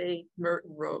essay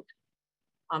Merton wrote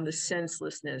on the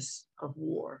senselessness of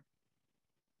war.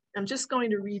 I'm just going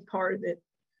to read part of it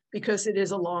because it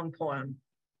is a long poem.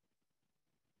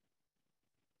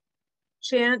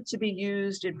 Chant to be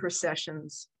used in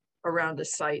processions around a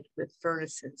site with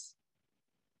furnaces.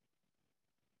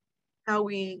 How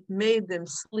we made them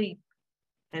sleep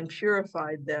and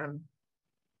purified them.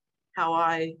 How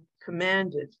I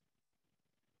commanded.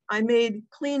 I made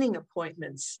cleaning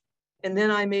appointments, and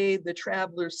then I made the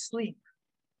travelers sleep.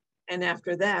 And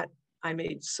after that, I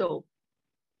made soap.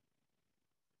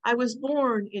 I was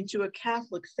born into a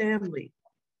Catholic family,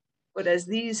 but as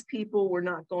these people were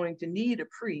not going to need a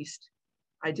priest,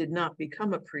 I did not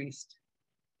become a priest.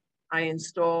 I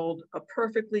installed a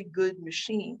perfectly good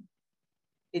machine.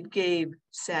 It gave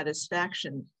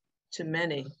satisfaction to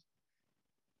many.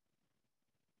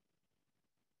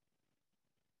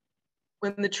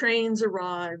 When the trains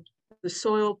arrived, the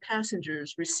soiled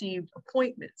passengers received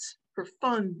appointments for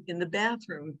fun in the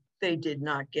bathroom they did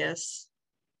not guess.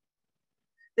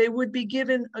 They would be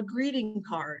given a greeting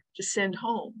card to send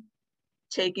home,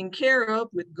 taken care of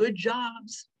with good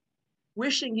jobs,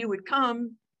 wishing you would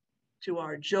come to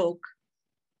our joke.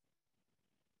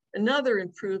 Another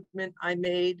improvement I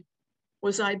made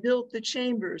was I built the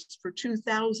chambers for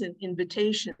 2,000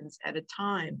 invitations at a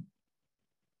time.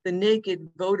 The naked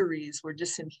votaries were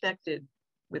disinfected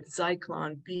with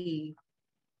Zyklon B.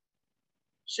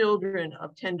 Children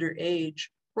of tender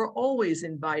age were always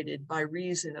invited by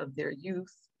reason of their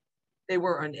youth. They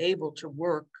were unable to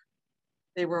work.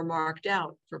 They were marked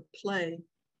out for play.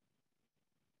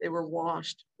 They were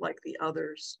washed like the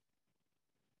others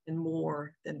and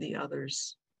more than the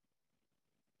others.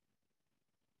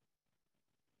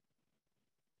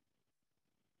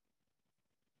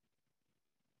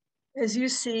 As you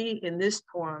see in this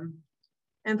poem,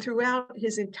 and throughout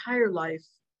his entire life,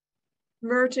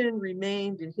 Merton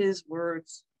remained, in his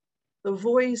words, the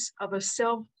voice of a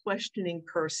self-questioning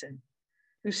person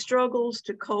who struggles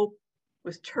to cope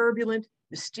with turbulent,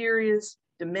 mysterious,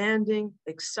 demanding,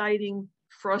 exciting,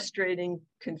 frustrating,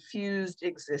 confused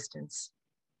existence.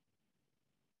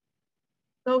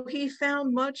 Though he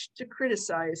found much to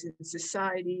criticize in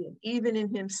society and even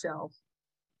in himself,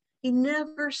 he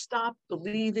never stopped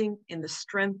believing in the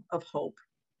strength of hope.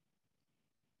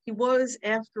 He was,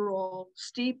 after all,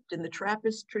 steeped in the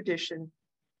Trappist tradition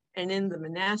and in the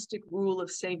monastic rule of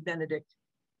Saint Benedict,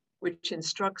 which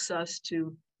instructs us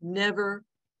to never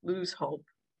lose hope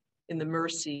in the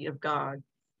mercy of God.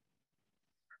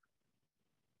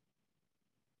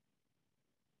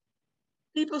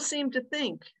 People seem to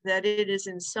think that it is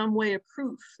in some way a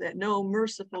proof that no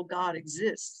merciful God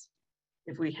exists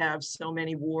if we have so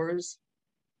many wars.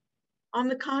 On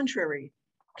the contrary,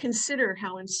 consider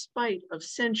how in spite of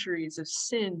centuries of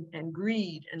sin and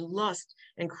greed and lust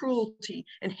and cruelty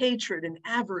and hatred and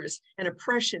avarice and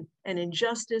oppression and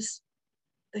injustice,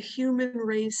 the human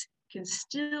race can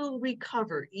still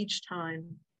recover each time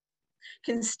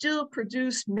can still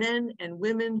produce men and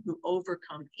women who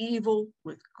overcome evil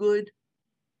with good,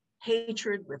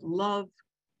 hatred with love,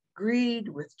 greed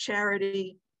with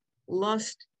charity,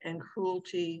 lust and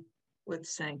cruelty with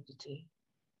sanctity.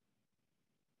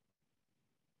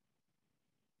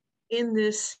 In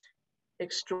this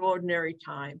extraordinary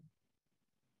time,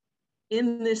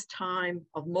 in this time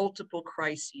of multiple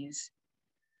crises,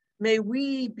 may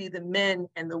we be the men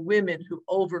and the women who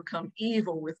overcome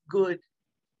evil with good,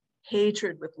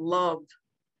 hatred with love,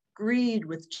 greed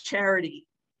with charity,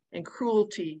 and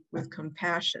cruelty with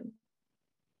compassion.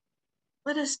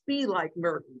 Let us be like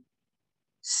Merton,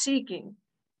 seeking,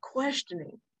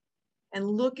 questioning, and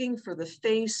looking for the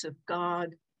face of God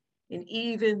in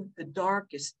even the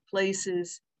darkest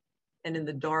places and in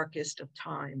the darkest of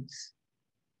times.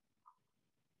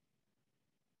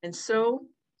 And so,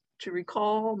 to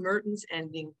recall Merton's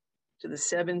ending to the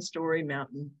 7-story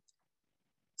mountain,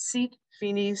 sit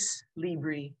finis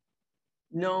libri,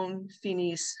 non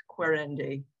finis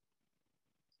quaerendi.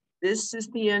 This is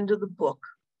the end of the book,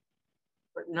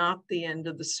 but not the end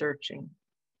of the searching.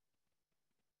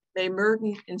 May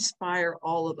Merton inspire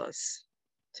all of us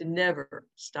to never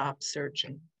stop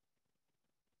searching.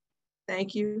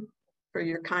 Thank you for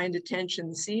your kind attention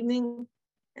this evening,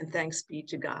 and thanks be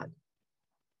to God.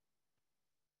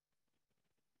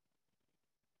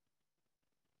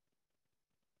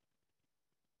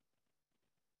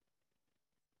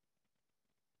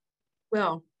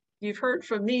 Well, you've heard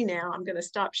from me now. I'm going to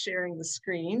stop sharing the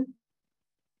screen.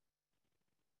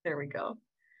 There we go.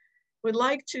 We'd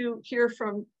like to hear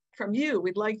from you.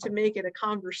 We'd like to make it a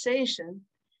conversation,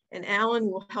 and Alan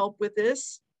will help with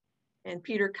this, and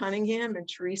Peter Cunningham and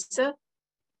Teresa.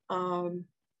 And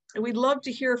we'd love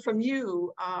to hear from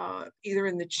you, either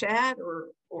in the chat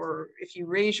or if you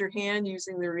raise your hand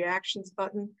using the reactions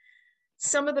button,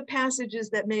 some of the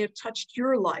passages that may have touched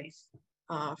your life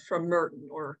from Merton,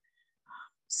 or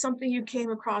something you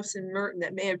came across in Merton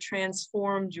that may have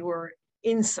transformed your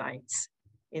insights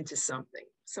into something.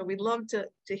 So we'd love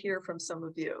to hear from some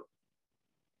of you.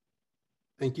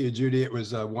 Thank you, Judy. It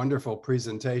was a wonderful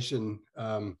presentation.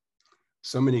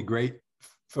 So many great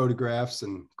photographs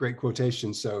and great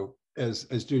quotations. So as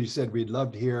Judy said, we'd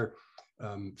love to hear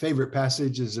favorite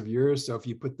passages of yours. So if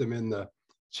you put them in the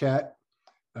chat,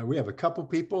 we have a couple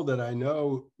people that I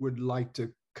know would like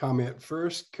to comment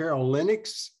first. Carol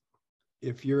Lennox,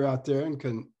 if you're out there and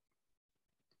can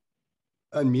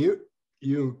unmute,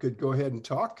 you could go ahead and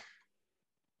talk.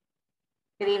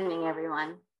 Good evening,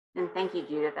 everyone. And thank you,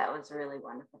 Judith. That was a really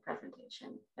wonderful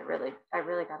presentation. I really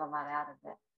got a lot out of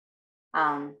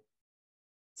it.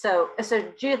 So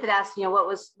Judith had asked,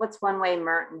 what's one way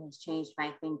Merton has changed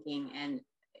my thinking? And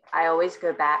I always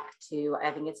go back to, I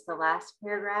think it's the last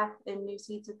paragraph in New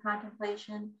Seeds of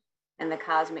Contemplation and the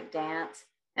Cosmic Dance.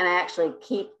 And I actually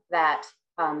keep that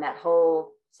that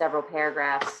whole several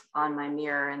paragraphs on my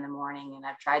mirror in the morning, and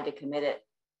I've tried to commit it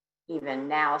even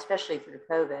now, especially through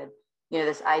COVID,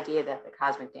 this idea that the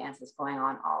cosmic dance is going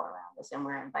on all around us and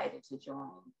we're invited to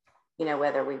join,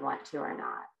 whether we want to or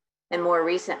not. And more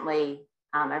recently,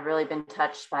 I've really been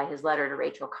touched by his letter to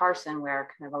Rachel Carson, where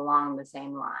kind of along the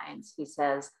same lines, he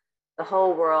says, the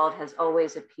whole world has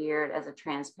always appeared as a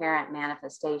transparent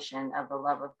manifestation of the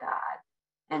love of God.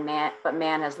 But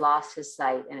man has lost his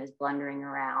sight and is blundering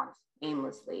around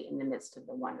aimlessly in the midst of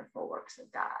the wonderful works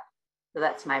of God. So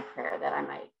that's my prayer, that I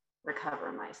might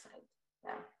recover my sight.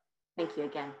 So thank you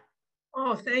again.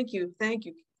 Oh, thank you. Thank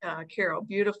you, Carol.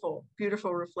 Beautiful,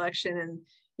 beautiful reflection. And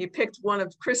you picked one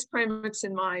of Chris Premick's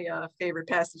and my favorite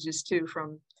passages too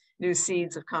from New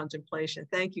Seeds of Contemplation.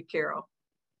 Thank you, Carol.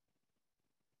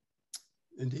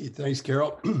 Indeed. Thanks,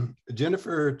 Carol.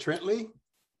 Jennifer Trentley,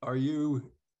 are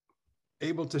you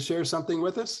able to share something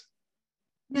with us?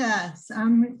 Yes,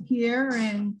 I'm here.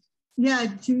 And yeah,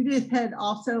 Judith had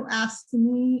also asked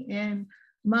me, and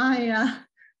my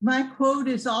quote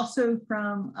is also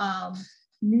from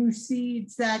New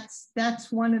Seeds.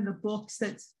 That's one of the books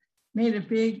that's made a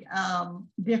big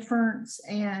difference,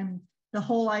 and the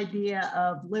whole idea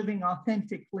of living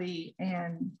authentically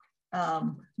and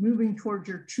moving towards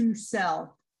your true self.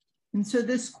 And so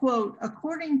this quote,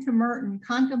 according to Merton,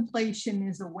 contemplation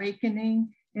is awakening,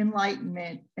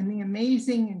 enlightenment, and the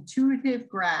amazing intuitive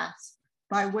grasp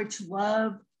by which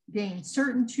love gains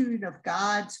certitude of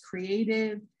God's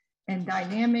creative and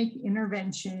dynamic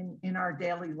intervention in our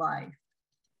daily life.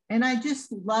 And I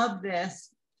just love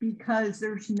this because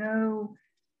there's no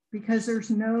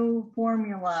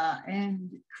formula, and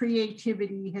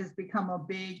creativity has become a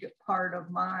big part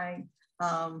of my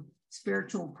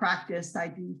spiritual practice. I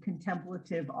do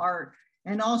contemplative art.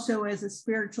 And also as a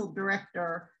spiritual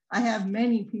director, I have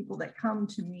many people that come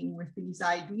to me with these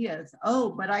ideas.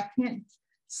 Oh, but I can't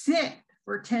sit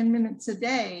for 10 minutes a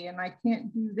day, and I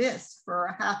can't do this for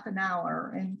a half an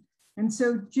hour. And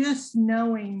so just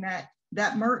knowing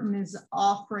that Merton is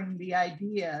offering the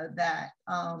idea that,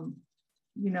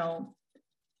 you know,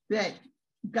 that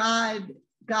God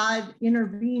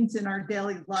intervenes in our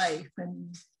daily life,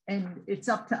 and it's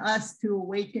up to us to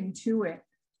awaken to it,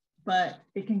 but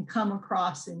it can come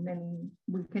across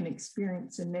we can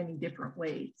experience in many different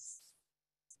ways.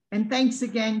 And thanks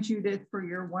again, Judith, for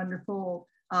your wonderful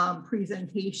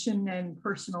presentation and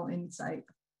personal insight.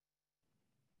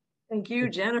 Thank you,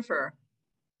 Jennifer.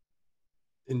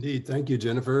 Indeed. Thank you,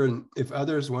 Jennifer. And if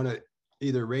others want to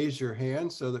either raise your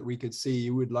hand so that we could see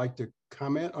you would like to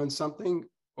comment on something,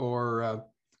 or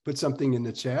put something in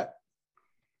the chat.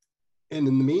 And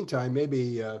in the meantime,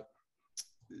 maybe,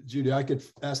 Judy, I could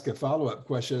ask a follow-up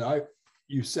question.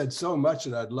 You said so much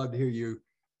that I'd love to hear you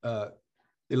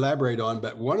elaborate on,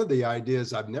 but one of the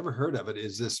ideas, I've never heard of it,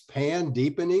 is this pan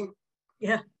deepening.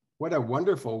 Yeah. What a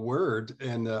wonderful word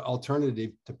and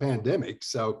alternative to pandemic.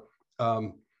 So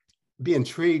be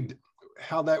intrigued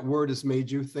how that word has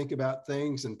made you think about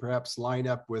things and perhaps line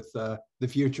up with the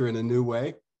future in a new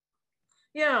way.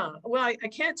 Yeah, well, I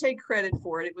can't take credit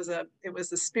for it. It was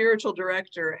the spiritual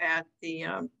director at the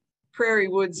Prairie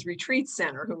Woods Retreat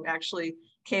Center who actually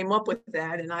came up with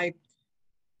that. And I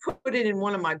put it in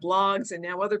one of my blogs, and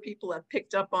now other people have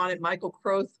picked up on it. Michael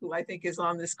Croth, who I think is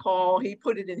on this call, he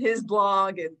put it in his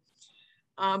blog. And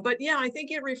but yeah, I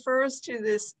think it refers to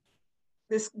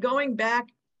this going back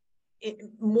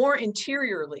more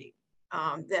interiorly,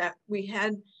 that we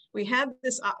had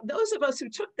this, those of us who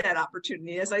took that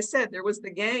opportunity. As I said, there was the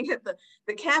gang at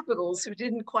the Capitals who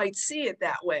didn't quite see it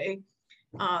that way,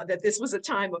 that this was a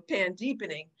time of pan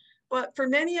deepening. But for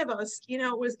many of us, you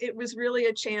know, it was really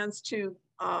a chance to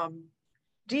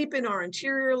deepen our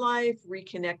interior life,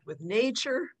 reconnect with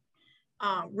nature,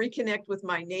 reconnect with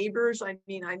my neighbors. I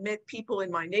mean, I met people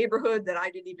in my neighborhood that I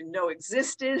didn't even know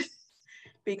existed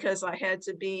because I had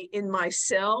to be in my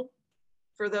cell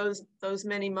for those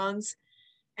many months.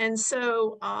 And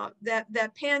so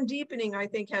that pan deepening, I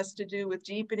think, has to do with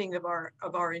deepening of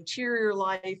our interior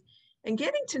life and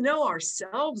getting to know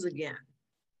ourselves again.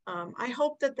 I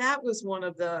hope that was one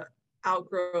of the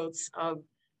outgrowths of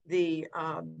the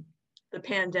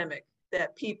pandemic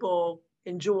that people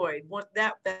enjoyed.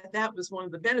 That was one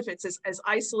of the benefits, as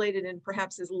isolated and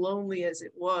perhaps as lonely as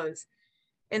it was.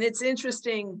 And it's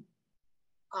interesting,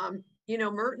 you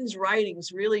know, Merton's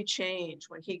writings really change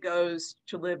when he goes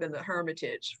to live in the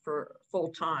Hermitage for full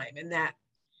time, and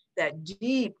that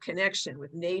deep connection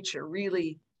with nature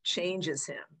really changes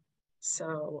him.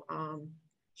 So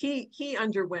he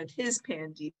underwent his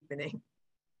pan deepening.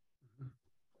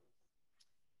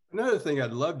 Another thing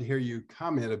I'd love to hear you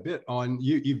comment a bit on,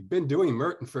 you've been doing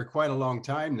Merton for quite a long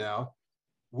time now.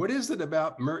 What is it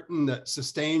about Merton that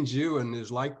sustains you and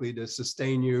is likely to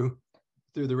sustain you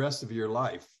through the rest of your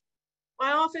life?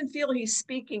 I often feel he's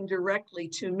speaking directly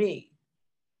to me.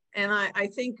 And I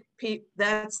think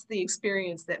that's the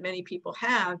experience that many people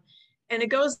have. And it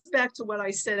goes back to what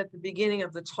I said at the beginning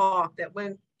of the talk, that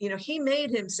when, you know, he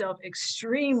made himself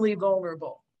extremely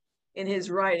vulnerable in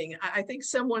his writing. I think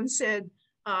someone said,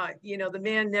 you know, the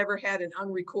man never had an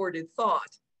unrecorded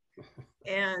thought.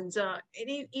 And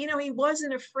he, you know, he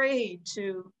wasn't afraid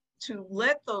to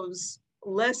let those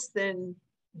less than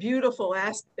beautiful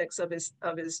aspects of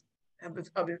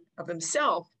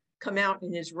himself come out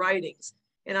in his writings.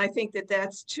 And I think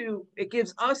that's too, it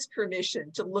gives us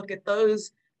permission to look at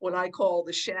those, what I call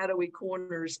the shadowy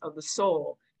corners of the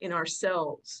soul in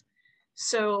ourselves.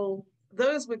 So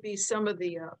those would be some of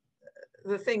the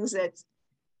things that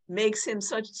makes him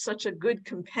such a good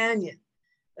companion,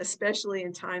 especially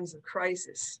in times of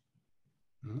crisis.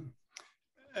 Mm-hmm.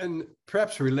 And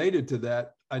perhaps related to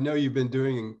that, I know you've been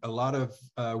doing a lot of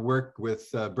work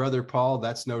with Brother Paul.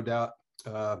 That's no doubt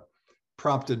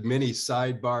prompted many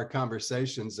sidebar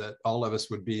conversations that all of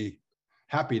us would be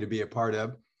happy to be a part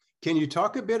of. Can you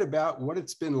talk a bit about what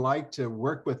it's been like to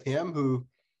work with him, who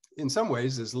in some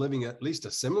ways is living at least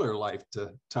a similar life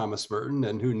to Thomas Merton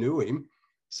and who knew him?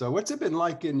 So what's it been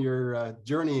like in your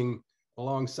journeying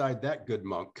alongside that good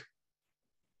monk?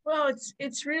 Well,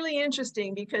 it's really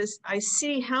interesting because I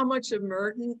see how much of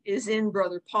Merton is in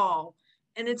Brother Paul,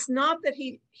 and it's not that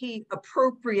he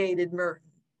appropriated Merton.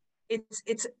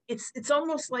 It's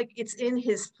almost like it's in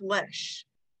his flesh,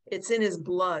 it's in his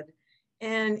blood.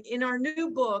 And in our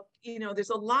new book, you know, there's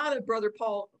a lot of Brother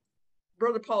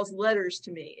Paul's letters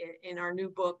to me in our new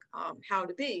book, How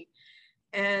to Be,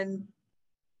 and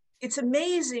it's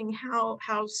amazing how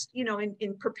you know,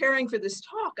 in preparing for this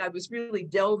talk, I was really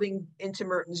delving into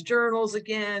Merton's journals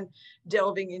again,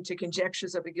 delving into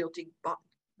Conjectures of a Guilty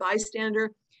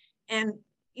Bystander, and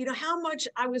you know how much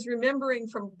I was remembering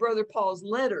from Brother Paul's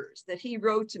letters that he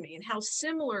wrote to me and how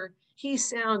similar he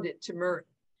sounded to Merton.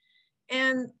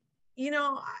 And you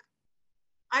know,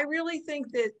 I really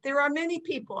think that there are many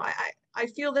people. I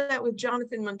feel that with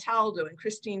Jonathan Montaldo and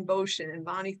Christine Boshin and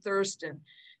Bonnie Thurston,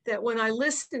 that when I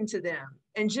listened to them,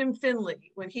 and Jim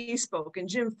Finley when he spoke, and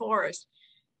Jim Forrest,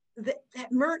 that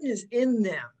Merton is in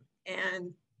them.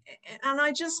 And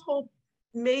I just hope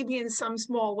maybe in some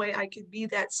small way I could be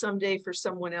that someday for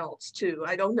someone else too.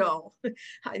 I don't know.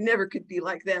 I never could be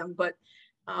like them, but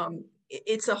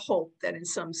it's a hope that in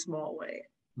some small way.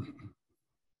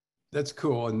 That's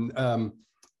cool. And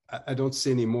I don't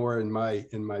see any more in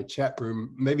my chat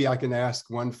room. Maybe I can ask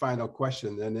one final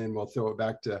question and then we'll throw it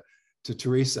back to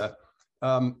Teresa.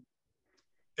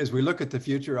 As we look at the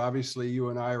future, obviously you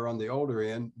and I are on the older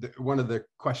end. One of the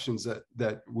questions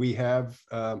that we have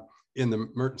in the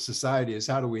Merton Society is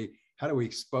how do we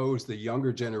expose the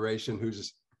younger generation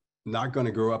who's not going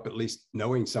to grow up at least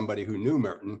knowing somebody who knew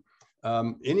Merton?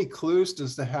 Any clues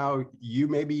as to how you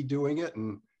may be doing it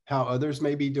and how others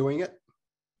may be doing it?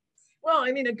 Well,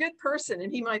 I mean, a good person,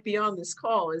 and he might be on this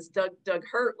call, is Doug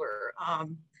Hertler.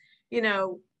 You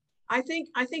know, I think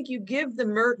you give them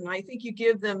Merton. I think you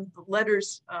give them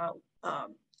letters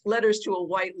to a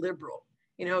white liberal.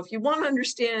 You know, if you want to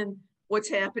understand what's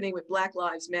happening with Black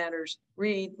Lives Matters,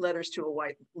 read Letters to a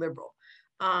White Liberal.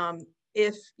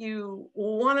 If you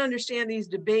want to understand these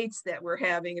debates that we're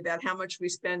having about how much we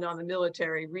spend on the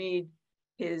military, read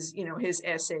his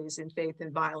essays in Faith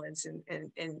and Violence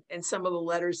and some of the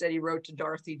letters that he wrote to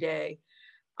Dorothy Day.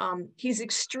 He's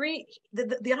extreme.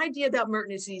 The idea about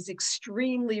Merton is he's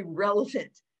extremely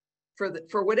relevant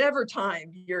for whatever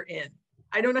time you're in.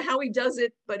 I don't know how he does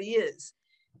it, but he is.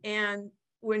 And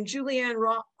when Julianne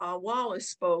Wallace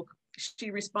spoke,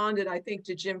 she responded, I think,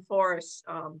 to Jim Forrest's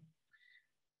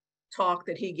talk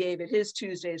that he gave at his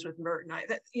Tuesdays with Merton.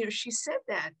 She said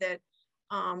that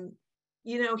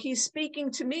he's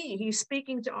speaking to me. He's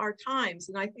speaking to our times,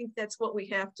 and I think that's what we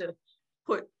have to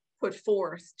put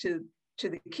forth to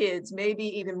the kids, maybe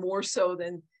even more so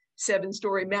than Seven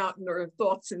Story Mountain or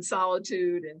Thoughts in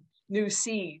Solitude and New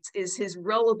Seeds, is his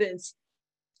relevance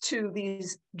to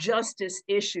these justice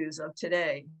issues of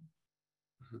today.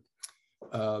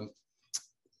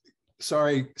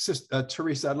 Sorry,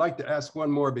 Teresa, I'd like to ask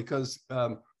one more because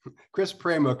Chris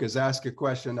Pramuk has asked a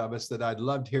question of us that I'd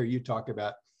love to hear you talk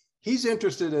about. He's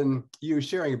interested in you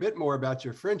sharing a bit more about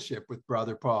your friendship with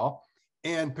Brother Paul,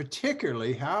 and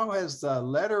particularly how has the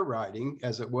letter writing,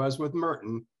 as it was with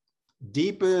Merton,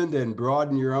 deepened and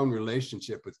broadened your own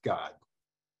relationship with God?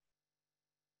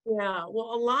 Yeah,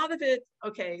 well, a lot of it,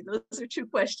 okay, those are two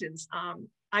questions.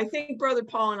 I think Brother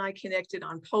Paul and I connected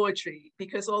on poetry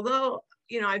because although,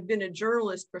 I've been a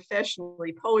journalist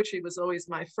professionally, poetry was always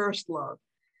my first love.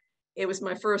 It was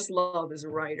my first love as a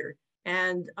writer.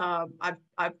 And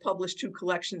I've published 2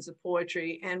 collections of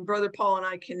poetry, and Brother Paul and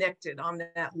I connected on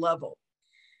that level.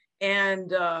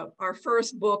 And our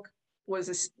first book was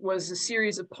a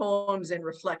series of poems and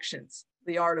reflections,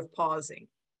 The Art of Pausing.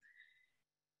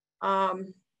 I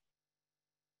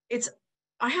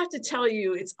have to tell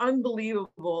you, it's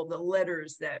unbelievable the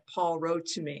letters that Paul wrote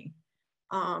to me,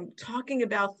 talking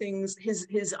about things,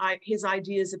 his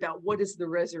ideas about what is the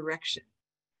resurrection,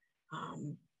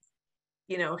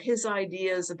 his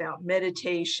ideas about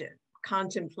meditation,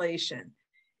 contemplation.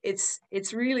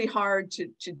 It's really hard to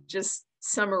just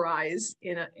summarize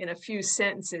in a few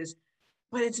sentences,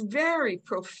 but it's very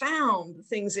profound, the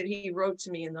things that he wrote to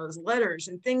me in those letters,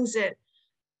 and things that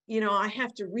I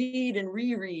have to read and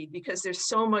reread because there's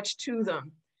so much to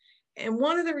them. And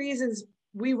one of the reasons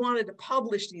we wanted to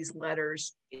publish these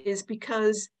letters is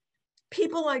because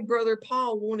people like Brother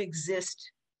Paul won't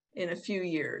exist in a few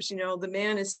years. The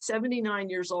man is 79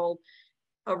 years old,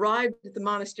 arrived at the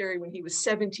monastery when he was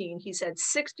 17. He's had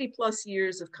 60 plus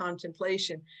years of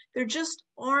contemplation. There just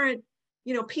aren't,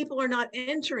 people are not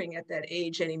entering at that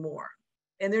age anymore,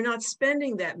 and they're not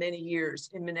spending that many years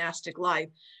in monastic life.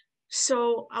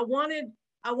 So I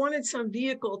wanted some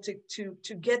vehicle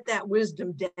to get that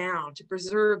wisdom down, to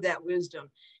preserve that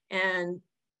wisdom. And,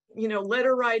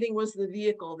 letter writing was the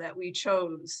vehicle that we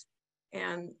chose.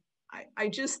 And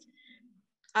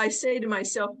I say to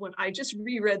myself, when I just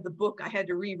reread the book, I had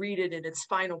to reread it in its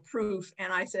final proof.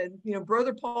 And I said,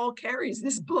 Brother Paul carries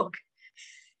this book,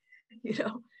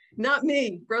 not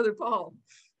me, Brother Paul.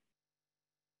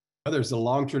 There's a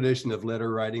long tradition of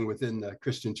letter writing within the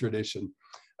Christian tradition.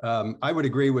 I would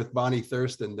agree with Bonnie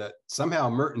Thurston that somehow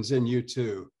Merton's in you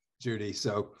too, Judy.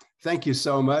 So thank you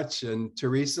so much. And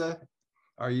Teresa,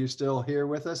 are you still here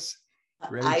with us?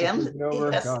 Ready I to am. take it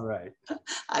over? Yes. All right.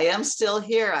 I am still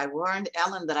here. I warned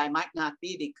Ellen that I might not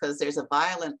be because there's a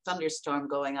violent thunderstorm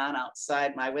going on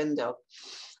outside my window.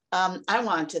 I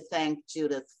want to thank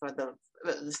Judith for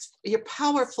your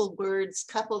powerful words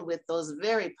coupled with those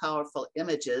very powerful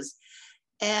images.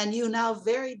 And you now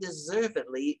very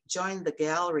deservedly joined the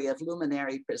gallery of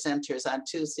luminary presenters on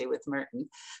Tuesday with Merton.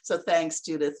 So thanks,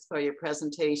 Judith, for your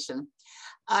presentation.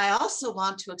 I also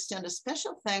want to extend a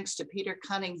special thanks to Peter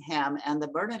Cunningham and the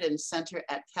Bernardin Center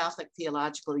at Catholic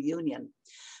Theological Union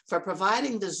for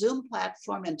providing the Zoom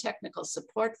platform and technical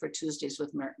support for Tuesdays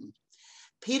with Merton.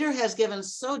 Peter has given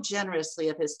so generously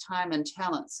of his time and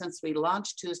talent since we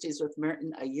launched Tuesdays with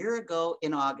Merton a year ago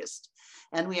in August,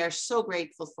 and we are so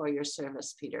grateful for your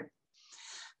service, Peter.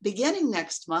 Beginning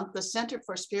next month, the Center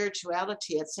for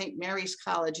Spirituality at St. Mary's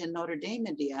College in Notre Dame,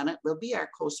 Indiana, will be our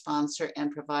co-sponsor and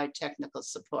provide technical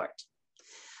support.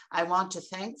 I want to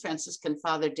thank Franciscan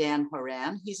Father Dan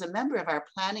Horan. He's a member of our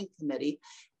planning committee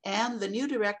and the new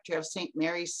director of St.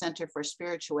 Mary's Center for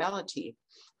Spirituality,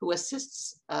 who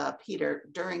assists Peter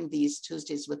during these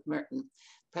Tuesdays with Merton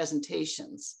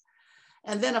presentations.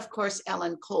 And then, of course,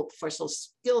 Ellen Cope for so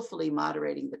skillfully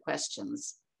moderating the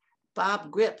questions.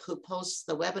 Bob Grip, who posts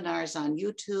the webinars on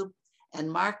YouTube,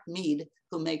 and Mark Mead,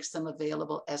 who makes them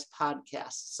available as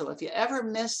podcasts. So if you ever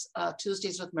miss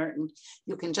Tuesdays with Merton,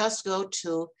 you can just go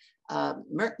to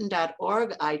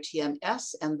merton.org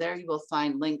ITMS, and there you will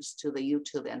find links to the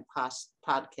YouTube and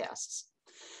podcasts.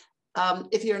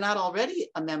 If you're not already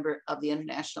a member of the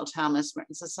International Thomas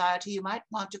Merton Society, you might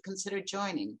want to consider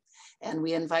joining. And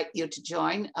we invite you to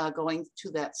join going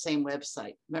to that same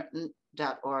website,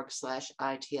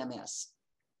 merton.org/ITMS.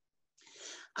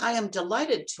 I am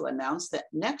delighted to announce that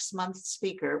next month's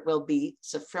speaker will be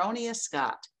Sophronia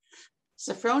Scott.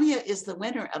 Sophronia is the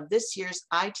winner of this year's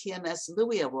ITMS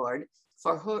Louis Award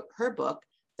for her book,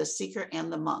 The Seeker and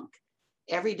the Monk,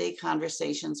 Everyday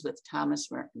Conversations with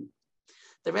Thomas Merton.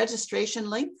 The registration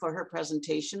link for her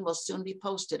presentation will soon be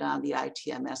posted on the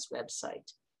ITMS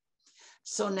website.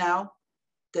 So now,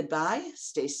 goodbye,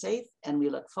 stay safe, and we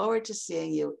look forward to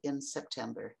seeing you in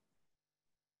September.